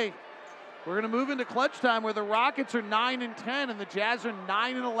play. We're going to move into clutch time where the Rockets are 9 and 10 and the Jazz are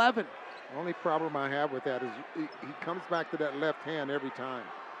 9 and 11. The only problem I have with that is he comes back to that left hand every time.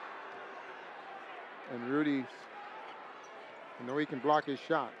 And Rudy, I know he can block his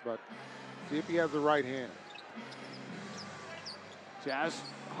shot, but see if he has the right hand. Jazz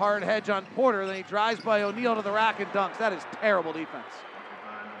hard hedge on Porter, then he drives by O'Neal to the rack and dunks. That is terrible defense.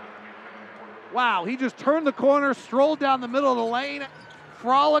 Wow, he just turned the corner, strolled down the middle of the lane,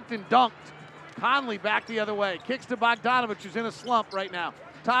 frolicked and dunked. Conley back the other way. Kicks to Bogdanovich, who's in a slump right now.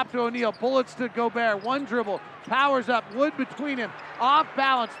 Top to O'Neal, bullets to Gobert. One dribble, powers up, Wood between him. Off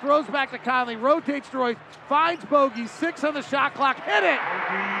balance, throws back to Conley, rotates to Royce, finds Bogey, 6 on the shot clock, hit it!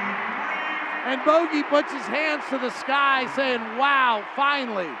 And Bogey puts his hands to the sky saying, wow,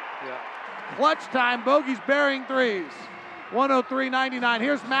 finally. Yeah. Clutch time, Bogey's burying threes. 103-99,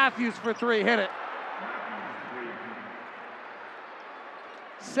 here's Matthews for 3, hit it.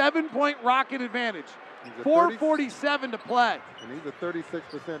 7-point Rocket advantage. 4:47 to play. And he's a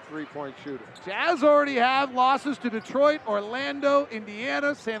 36% three-point shooter. Jazz already have losses to Detroit, Orlando,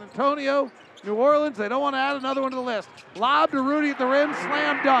 Indiana, San Antonio, New Orleans. They don't want to add another one to the list. Lob to Rudy at the rim,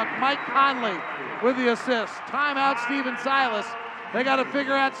 slam dunk. Mike Conley with the assist. Timeout, Stephen Silas. They got to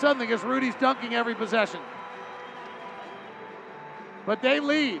figure out something as Rudy's dunking every possession. But they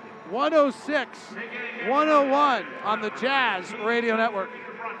lead 106-101 on the Jazz Radio Network.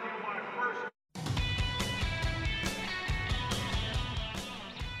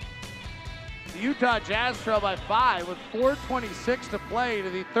 The Utah Jazz trail by 5 with 4:26 to play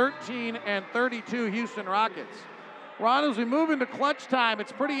to the 13-32 Houston Rockets. Ron, as we move into clutch time,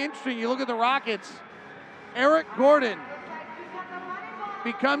 it's pretty interesting. You look at the Rockets, Eric Gordon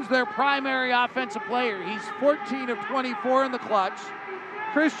becomes their primary offensive player. He's 14 of 24 in the clutch.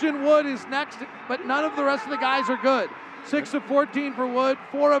 Christian Wood is next, but none of the rest of the guys are good. 6 of 14 for Wood,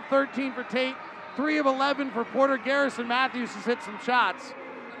 4 of 13 for Tate, 3 of 11 for Porter. Garrison Matthews has hit some shots.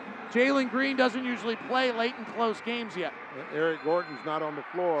 Jalen Green doesn't usually play late in close games yet. And Eric Gordon's not on the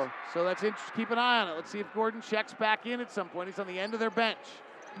floor. So that's interesting. Keep an eye on it. Let's see if Gordon checks back in at some point. He's on the end of their bench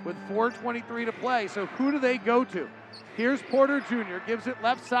with 4:23 to play. So who do they go to? Here's Porter Jr. Gives it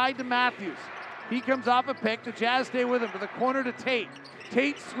left side to Matthews. He comes off a pick. The Jazz stay with him to the corner to Tate.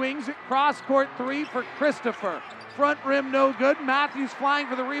 Tate swings it cross court 3 for Christopher. Front rim no good. Matthews flying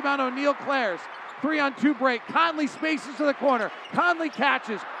for the rebound. O'Neal clears. 3-on-2 break. Conley spaces to the corner. Conley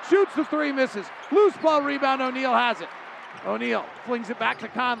catches. Shoots the 3, misses. Loose ball rebound. O'Neal has it. O'Neal flings it back to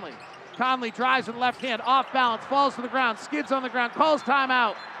Conley. Conley drives with left hand. Off balance. Falls to the ground. Skids on the ground. Calls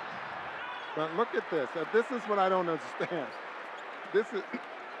timeout. But look at this. This is what I don't understand. This is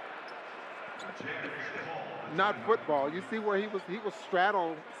not football. You see where he was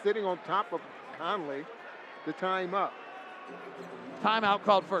straddled, sitting on top of Conley to tie him up. Timeout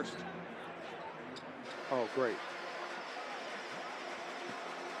called first. Oh, great.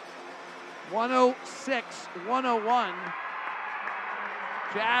 106-101.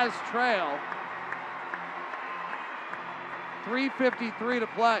 Jazz trail. 3:53 to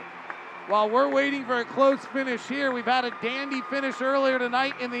play. While we're waiting for a close finish here, we've had a dandy finish earlier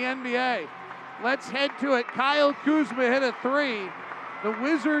tonight in the NBA. Let's head to it. Kyle Kuzma hit a 3. The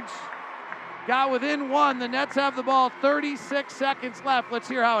Wizards got within 1. The Nets have the ball. 36 seconds left. Let's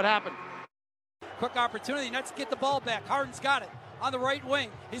hear how it happened. Quick opportunity. Nets get the ball back. Harden's got it on the right wing.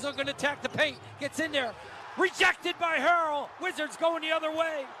 He's looking to attack the paint. Gets in there. Rejected by Harrell. Wizards going the other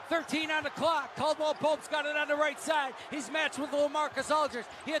way. 13 on the clock. Caldwell Pope's got it on the right side. He's matched with LaMarcus Aldridge.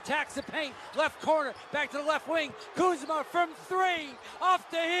 He attacks the paint. Left corner. Back to the left wing. Kuzma from 3. Off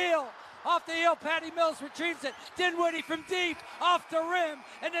the heel. Off the heel, Patty Mills retrieves it. Dinwiddie from deep, off the rim,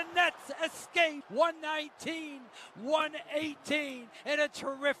 and the Nets escape. 119-118 in a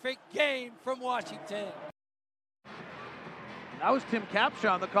terrific game from Washington. That was Tim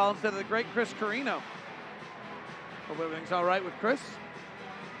Capshaw on the call instead of the great Chris Carino. Hope everything's all right with Chris.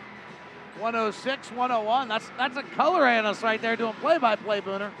 106-101. That's a color analyst right there doing play-by-play,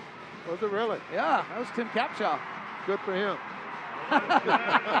 Booner. Was it really? Yeah, that was Tim Capshaw. Good for him.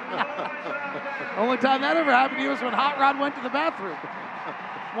 Only time that ever happened to you was when Hot Rod went to the bathroom.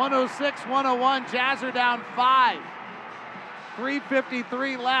 106-101. Jazz are down 5.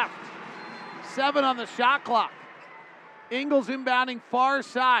 3:53 left. 7 on the shot clock. Ingles inbounding far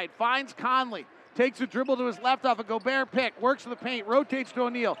side. Finds Conley. Takes a dribble to his left off a Gobert pick. Works for the paint. Rotates to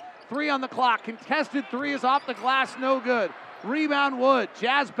O'Neal. 3 on the clock. Contested 3 is off the glass. No good. Rebound Wood.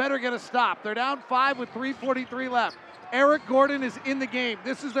 Jazz better get a stop. They're down 5 with 3:43 left. Eric Gordon is in the game.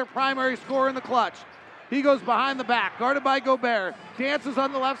 This is their primary scorer in the clutch. He goes behind the back, guarded by Gobert. Dances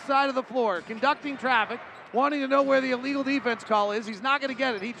on the left side of the floor, conducting traffic. wanting to know where the illegal defense call is. He's not going to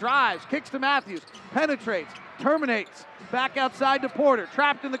get it. He drives, kicks to Matthews, penetrates, terminates. Back outside to Porter,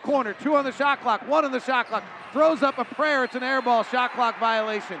 trapped in the corner. 2 on the shot clock, 1 on the shot clock. Throws up a prayer. It's an air ball, shot clock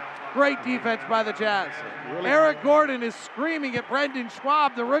violation. Great defense by the Jazz. Really? Eric Gordon is screaming at Brendan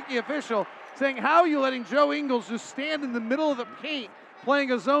Schwab, the rookie official, saying, how are you letting Joe Ingles just stand in the middle of the paint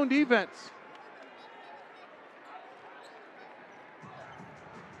playing a zone defense?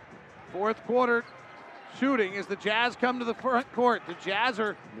 Fourth quarter shooting as the Jazz come to the front court. The Jazz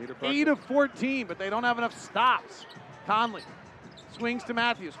are 8 of 14, but they don't have enough stops. Conley swings to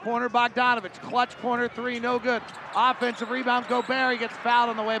Matthews. Corner Bogdanovich. Clutch corner 3, no good. Offensive rebound, Gobert. He gets fouled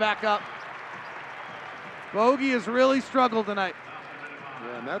on the way back up. Bogey has really struggled tonight.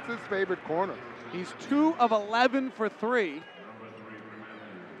 Yeah, and that's his favorite corner. He's 2 of 11 for 3.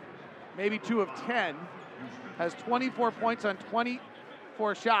 Maybe 2 of 10. Has 24 points on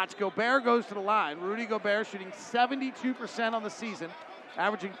 24 shots. Gobert goes to the line. Rudy Gobert shooting 72% on the season,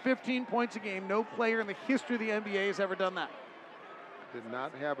 averaging 15 points a game. No player in the history of the NBA has ever done that. Did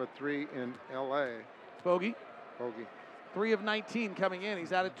not have a 3 in L.A. Bogey. 3 of 19 coming in.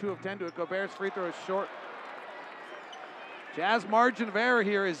 He's added 2 of 10 to it. Gobert's free throw is short. Jazz margin of error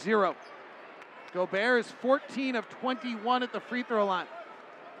here is 0. Gobert is 14 of 21 at the free throw line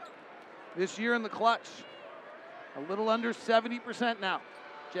this year in the clutch. A little under 70% now.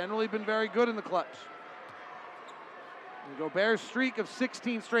 Generally been very good in the clutch. And Gobert's streak of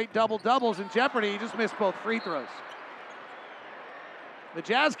 16 straight double-doubles in jeopardy. He just missed both free throws. The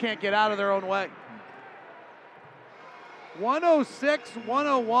Jazz can't get out of their own way.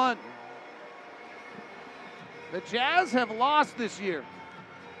 106-101. The Jazz have lost this year.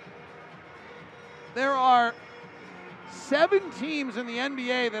 There are 7 teams in the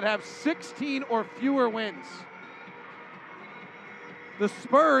NBA that have 16 or fewer wins. The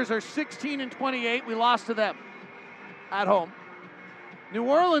Spurs are 16-28. We lost to them at home. New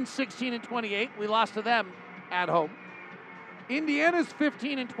Orleans 16-28. We lost to them at home. Indiana's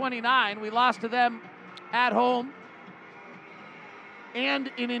 15-29. We lost to them at home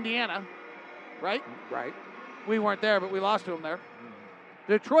and in Indiana, right? Right. We weren't there, but we lost to them there.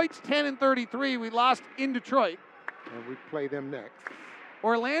 Detroit's 10-33. We lost in Detroit. And we play them next.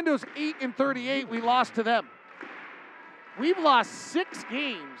 Orlando's 8-38. We lost to them. We've lost 6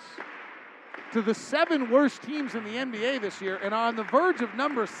 games to the 7 worst teams in the NBA this year and are on the verge of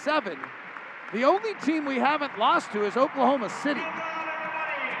number 7. The only team we haven't lost to is Oklahoma City.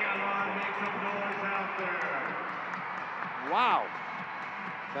 Wow.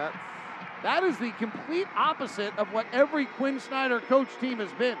 That is the complete opposite of what every Quinn Snyder coach team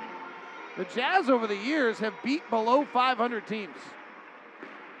has been. The Jazz over the years have beat below 500 teams,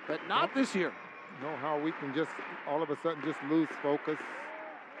 but not this year. Know how we can just all of a sudden just lose focus.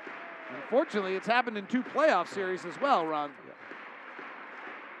 Unfortunately, it's happened in 2 playoff series as well, Ron.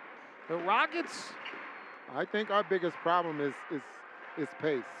 The Rockets. I think our biggest problem is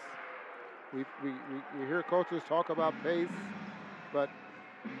pace. We hear coaches talk about pace, but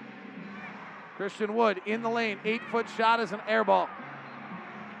Christian Wood in the lane, 8-foot shot is an air ball.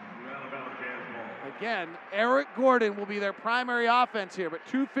 Again, Eric Gordon will be their primary offense here, but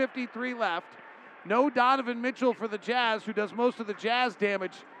 2:53 left. No Donovan Mitchell for the Jazz, who does most of the Jazz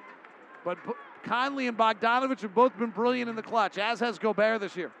damage. But Conley and Bogdanovich have both been brilliant in the clutch, as has Gobert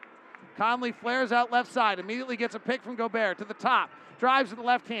this year. Conley flares out left side, immediately gets a pick from Gobert to the top, drives with the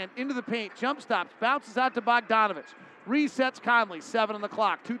left hand, into the paint, jump stops, bounces out to Bogdanovich. Resets Conley, 7 on the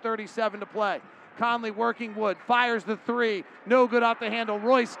clock, 2:37 to play. Conley working Wood, fires the 3, no good off the handle.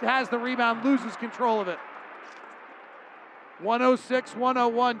 Royce has the rebound, loses control of it.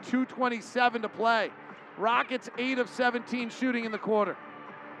 106-101, 2:27 to play. Rockets 8 of 17 shooting in the quarter.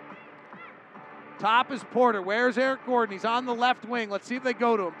 Top is Porter. Where's Eric Gordon? He's on the left wing. Let's see if they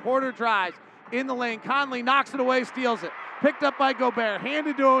go to him. Porter drives in the lane. Conley knocks it away, steals it. Picked up by Gobert,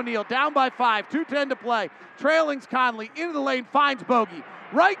 handed to O'Neal, down by 5, 2:10 to play. Trailing's Conley, into the lane, finds Bogey.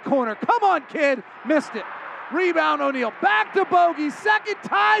 Right corner, come on, kid. Missed it. Rebound O'Neal, back to Bogey, second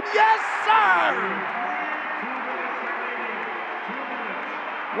time, yes, sir!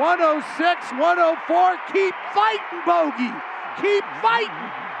 106-104, keep fighting, Bogey. Keep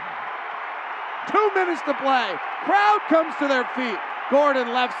fighting. 2 minutes to play. Crowd comes to their feet.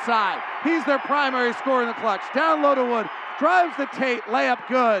 Gordon left side. He's their primary scorer in the clutch. Down low to Wood. Drives the Tate. Layup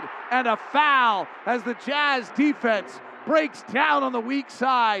good. And a foul as the Jazz defense breaks down on the weak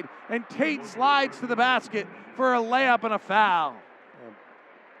side. And Tate slides to the basket for a layup and a foul.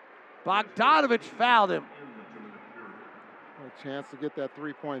 Bogdanovich fouled him. A chance to get that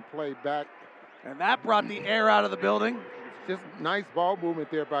 3-point play back. And that brought the air out of the building. Just nice ball movement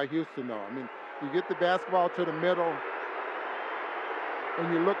there by Houston, though. I mean, You get the basketball to the middle,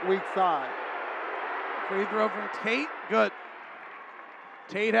 and you look weak side. Free throw from Tate, good.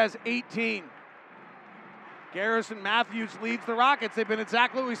 Tate has 18. Garrison Matthews leads the Rockets. They've been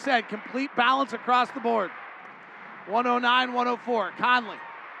exactly what we said, complete balance across the board. 109-104, Conley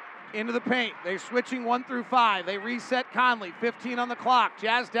into the paint. They're switching 1 through 5. They reset Conley, 15 on the clock.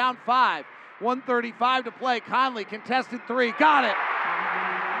 Jazz down 5, 1:35 to play. Conley contested 3, got it.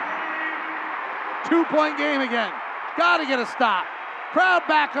 2-point game again. Got to get a stop. Crowd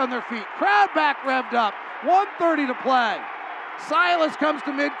back on their feet. Crowd back revved up. 1:30 to play. Silas comes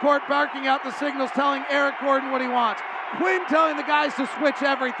to midcourt barking out the signals, telling Eric Gordon what he wants. Quinn telling the guys to switch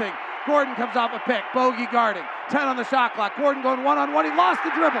everything. Gordon comes off a pick. Bogey guarding. 10 on the shot clock. Gordon going one-on-one. He lost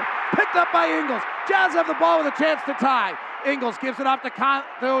the dribble. Picked up by Ingles. Jazz have the ball with a chance to tie. Ingles gives it off to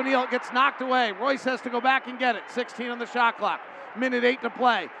O'Neal. It gets knocked away. Royce has to go back and get it. 16 on the shot clock. Minute 8 to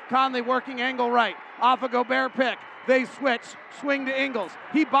play. Conley working angle right. Off a Gobert pick. They switch. Swing to Ingles.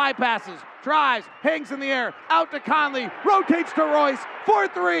 He bypasses. Drives. Hangs in the air. Out to Conley. Rotates to Royce.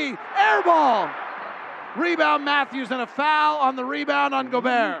 4-3. Air ball. Rebound Matthews and a foul on the rebound on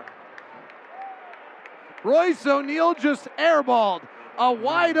Gobert. Royce O'Neal just airballed a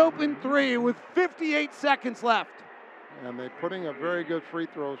wide open 3 with 58 seconds left. And they're putting a very good free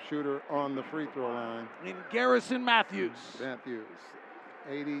throw shooter on the free throw line. In Garrison Matthews.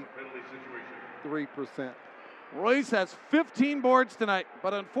 83%. Royce has 15 boards tonight,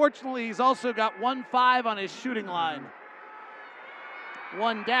 but unfortunately he's also got 1-5 on his shooting line.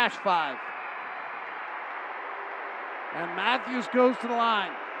 1-5. And Matthews goes to the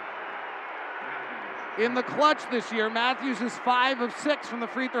line. In the clutch this year, Matthews is 5 of 6 from the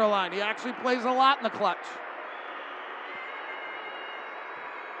free throw line. He actually plays a lot in the clutch.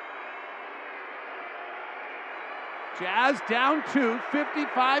 Jazz down 2,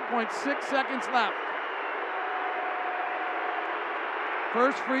 55.6 seconds left.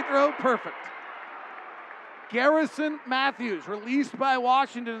 First free throw, perfect. Garrison Matthews, released by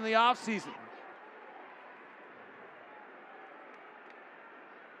Washington in the offseason.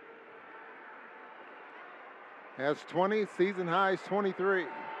 Has 20, season highs 23.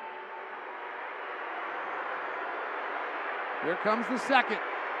 Here comes the second.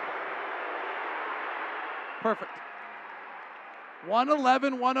 Perfect.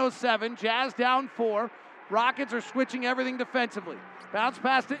 111-107, Jazz down 4. Rockets are switching everything defensively. Bounce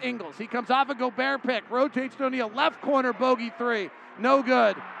pass to Ingles. He comes off a Gobert pick. Rotates to O'Neal. Left corner, bogey 3. No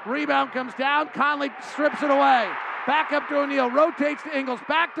good. Rebound comes down. Conley strips it away. Back up to O'Neal. Rotates to Ingles.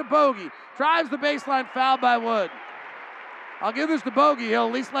 Back to Bogey. Drives the baseline. Foul by Wood. I'll give this to Bogey. He'll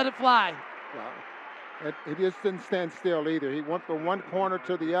at least let it fly. Well, he just didn't stand still either. He went from one corner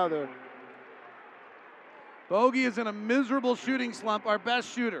to the other. Bogey is in a miserable shooting slump, our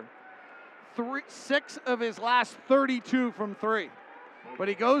best shooter. 6 of his last 32 from 3. But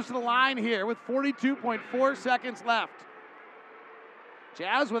he goes to the line here with 42.4 seconds left.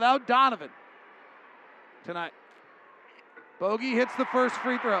 Jazz without Donovan tonight. Bogey hits the first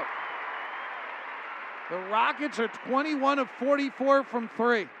free throw. The Rockets are 21 of 44 from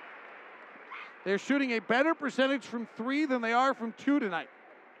 3. They're shooting a better percentage from 3 than they are from 2 tonight.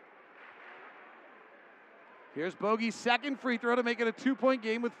 Here's Bogey's second free throw to make it a 2-point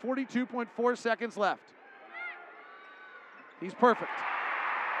game with 42.4 seconds left. He's perfect.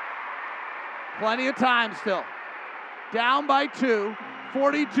 Plenty of time still. Down by 2,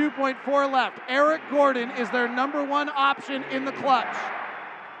 42.4 left. Eric Gordon is their number 1 option in the clutch.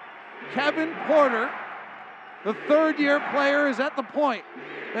 Kevin Porter, the third-year player, is at the point.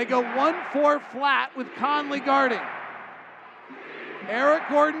 They go 1-4 flat with Conley guarding. Eric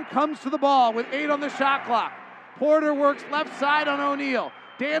Gordon comes to the ball with 8 on the shot clock. Porter works left side on O'Neal.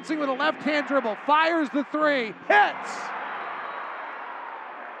 Dancing with a left-hand dribble. Fires the 3. Hits!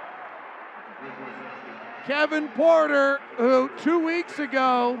 Kevin Porter, who 2 weeks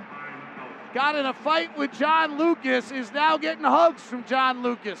ago got in a fight with John Lucas, is now getting hugs from John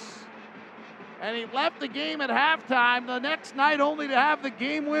Lucas. And he left the game at halftime the next night only to have the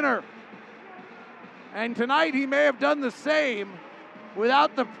game winner. And tonight he may have done the same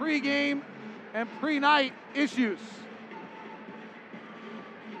without the pregame and pre-night issues.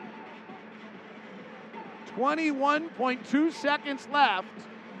 21.2 seconds left.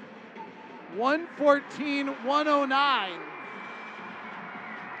 114-109.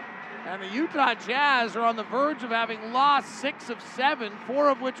 And the Utah Jazz are on the verge of having lost 6 of 7, 4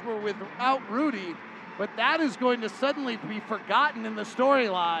 of which were without Rudy. But that is going to suddenly be forgotten in the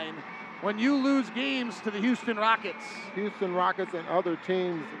storyline when you lose games to the Houston Rockets. Houston Rockets and other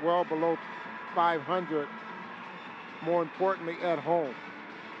teams well below 500, more importantly at home.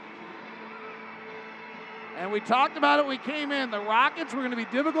 And we talked about it when we came in. The Rockets were going to be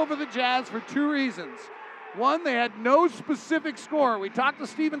difficult for the Jazz for two reasons. One, they had no specific score. We talked to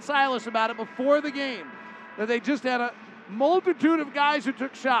Stephen Silas about it before the game, that they just had a multitude of guys who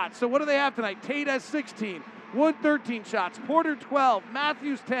took shots. So what do they have tonight? Tate has 16, Wood 13 shots, Porter 12,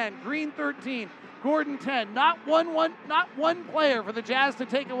 Matthews 10, Green 13, Gordon 10. Not one player for the Jazz to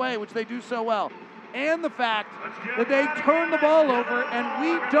take away, which they do so well. And the fact that they turn the ball over, and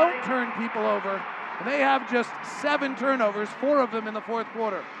we don't turn people over. And they have just 7 turnovers, 4 of them in the fourth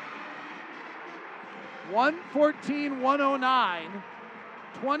quarter. 114-109,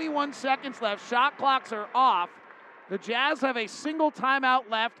 21 seconds left. Shot clocks are off. The Jazz have a single timeout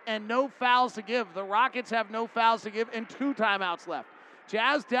left and no fouls to give. The Rockets have no fouls to give and 2 timeouts left.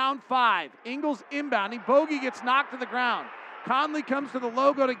 Jazz down 5. Ingles inbounding. Bogey gets knocked to the ground. Conley comes to the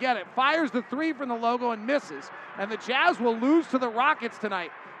logo to get it. Fires the 3 from the logo and misses. And the Jazz will lose to the Rockets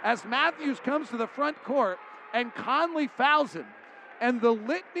tonight as Matthews comes to the front court and Conley fouls him. And the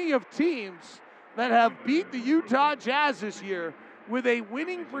litany of teams that have beat the Utah Jazz this year with a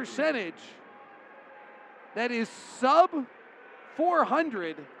winning percentage that is sub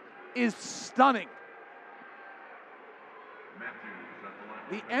 400 is stunning.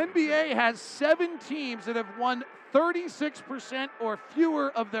 The NBA has 7 teams that have won 36% or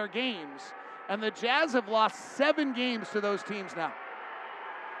fewer of their games, and the Jazz have lost 7 games to those teams now.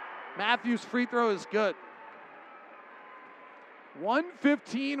 Matthews' free throw is good.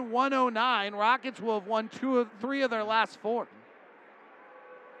 115-109. Rockets will have won 3 of their last 4.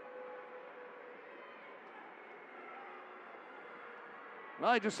 Well,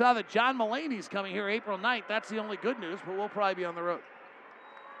 I just saw that John Mulaney's coming here April 9th. That's the only good news, but we'll probably be on the road.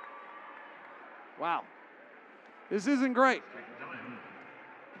 Wow. This isn't great.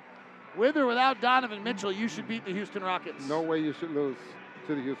 With or without Donovan Mitchell, you should beat the Houston Rockets. No way you should lose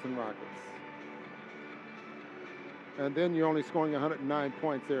to the Houston Rockets. And then you're only scoring 109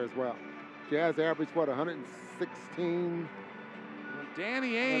 points there as well. Jazz averaged, 116?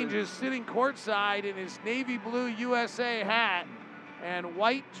 Danny Ainge is sitting courtside in his navy blue USA hat and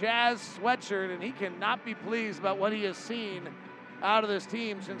white Jazz sweatshirt, and he cannot be pleased about what he has seen out of this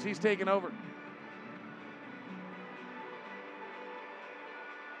team since he's taken over.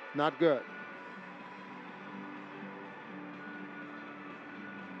 Not good.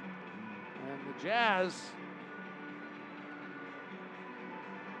 And the Jazz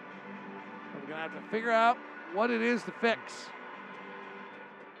are going to have to figure out what it is to fix.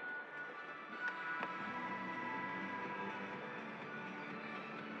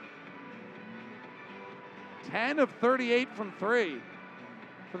 Ten of 38 from 3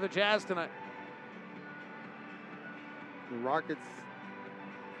 for the Jazz tonight. The Rockets,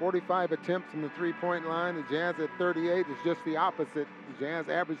 45 attempts from the three-point line. The Jazz at 38 is just the opposite. The Jazz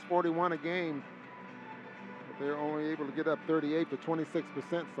averaged 41 a game, but they're only able to get up 38 to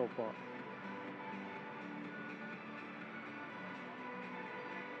 26% so far.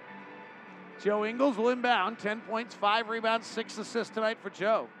 Joe Ingles will inbound. 10 points, 5 rebounds, 6 assists tonight for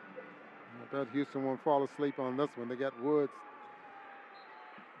Joe. I bet Houston won't fall asleep on this one. They got Woods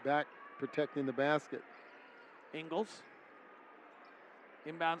back protecting the basket. Ingles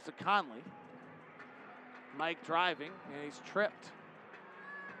inbounds to Conley. Mike driving, and he's tripped.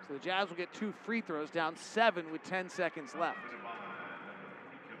 So the Jazz will get 2 free throws, down 7 with 10 seconds left.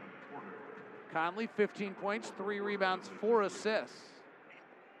 Conley, 15 points, 3 rebounds, 4 assists.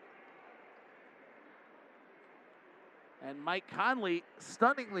 And Mike Conley,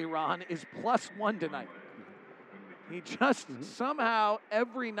 stunningly, Ron, is +1 tonight. He just somehow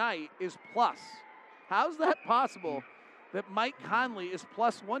every night is plus. How's that possible that Mike Conley is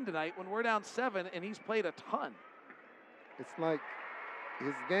 +1 tonight when we're down 7 and he's played a ton? It's like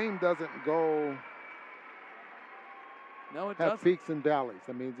his game doesn't go No, it have doesn't. peaks and valleys.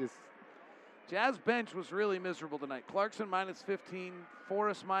 I mean, just Jazz bench was really miserable tonight. Clarkson -15,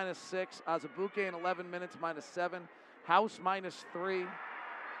 Forrest -6, Azubuike in 11 minutes -7, House -3.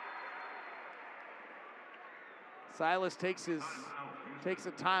 Silas takes a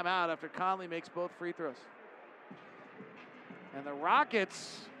timeout after Conley makes both free throws. And the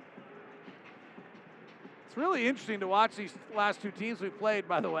Rockets, it's really interesting to watch these last 2 teams we've played,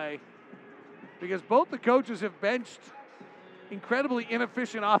 by the way, because both the coaches have benched incredibly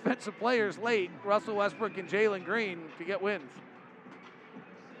inefficient offensive players late, Russell Westbrook and Jalen Green, to get wins.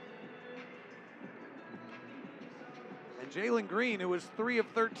 And Jalen Green, who was 3 of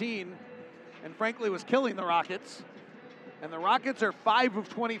 13, and frankly was killing the Rockets, and the Rockets are 5 of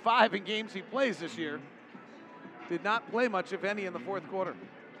 25 in games he plays this year, did not play much, if any, in the fourth quarter.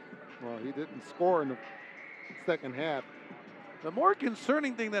 Well, he didn't score in the second half. The more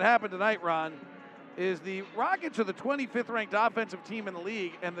concerning thing that happened tonight, Ron, is the Rockets are the 25th ranked offensive team in the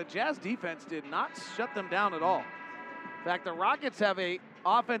league, and the Jazz defense did not shut them down at all. In fact, the Rockets have a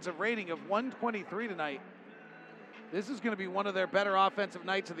offensive rating of 123 tonight. This is going to be one of their better offensive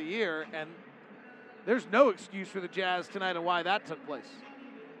nights of the year, and there's no excuse for the Jazz tonight and why that took place.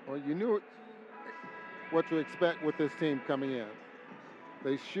 Well, you knew what to expect with this team coming in.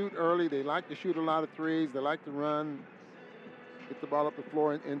 They shoot early. They like to shoot a lot of threes. They like to run, get the ball up the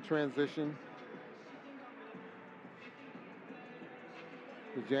floor in transition.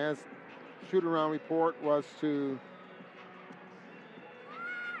 The Jazz shoot-around report was to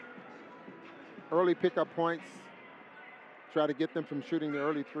early pickup points, try to get them from shooting the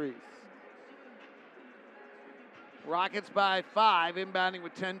early threes. Rockets by 5, inbounding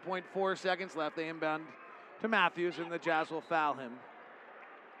with 10.4 seconds left. They inbound to Matthews, and the Jazz will foul him.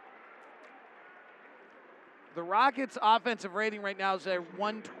 The Rockets' offensive rating right now is at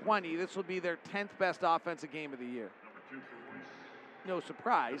 120. This will be their 10th best offensive game of the year. No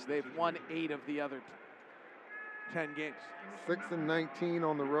surprise, they've won 8 of the other 10 games. 6-19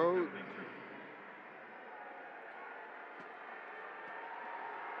 on the road.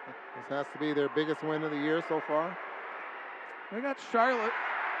 This has to be their biggest win of the year so far. They got Charlotte.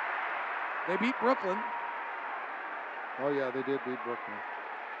 They beat Brooklyn. Oh, yeah, they did beat Brooklyn.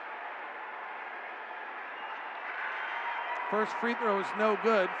 First free throw is no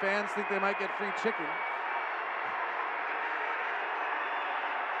good. Fans think they might get free chicken.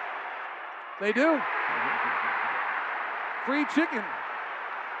 They do. Free chicken.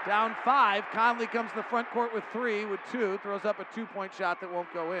 Down 5. Conley comes to the front court with 3, with 2. Throws up a 2-point shot that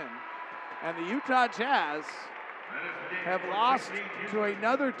won't go in. And the Utah Jazz have lost to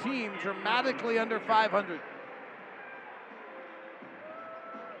another team dramatically under 500.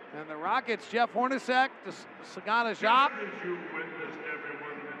 And the Rockets, Jeff Hornacek to Sagana Diop.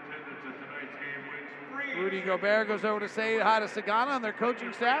 Rudy Gobert goes over to say hi to Sagana on their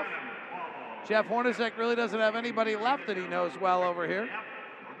coaching staff. Jeff Hornacek really doesn't have anybody left that he knows well over here.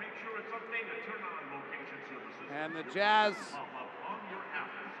 And the Jazz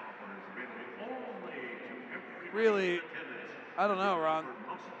really, I don't know, Ron.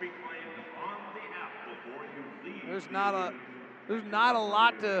 There's not a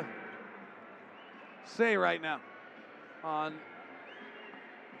lot to say right now.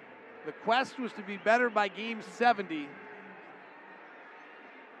 The quest was to be better by game 70.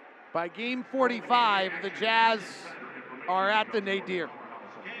 By game 45, the Jazz are at the nadir.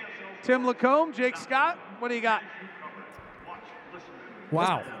 Tim Lacombe, Jake Scott, what do you got?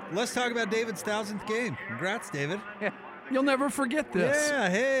 Wow. Let's talk about David's 1,000th game. Congrats, David. Yeah. You'll never forget this. Yeah,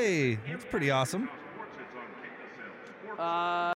 hey. That's pretty awesome.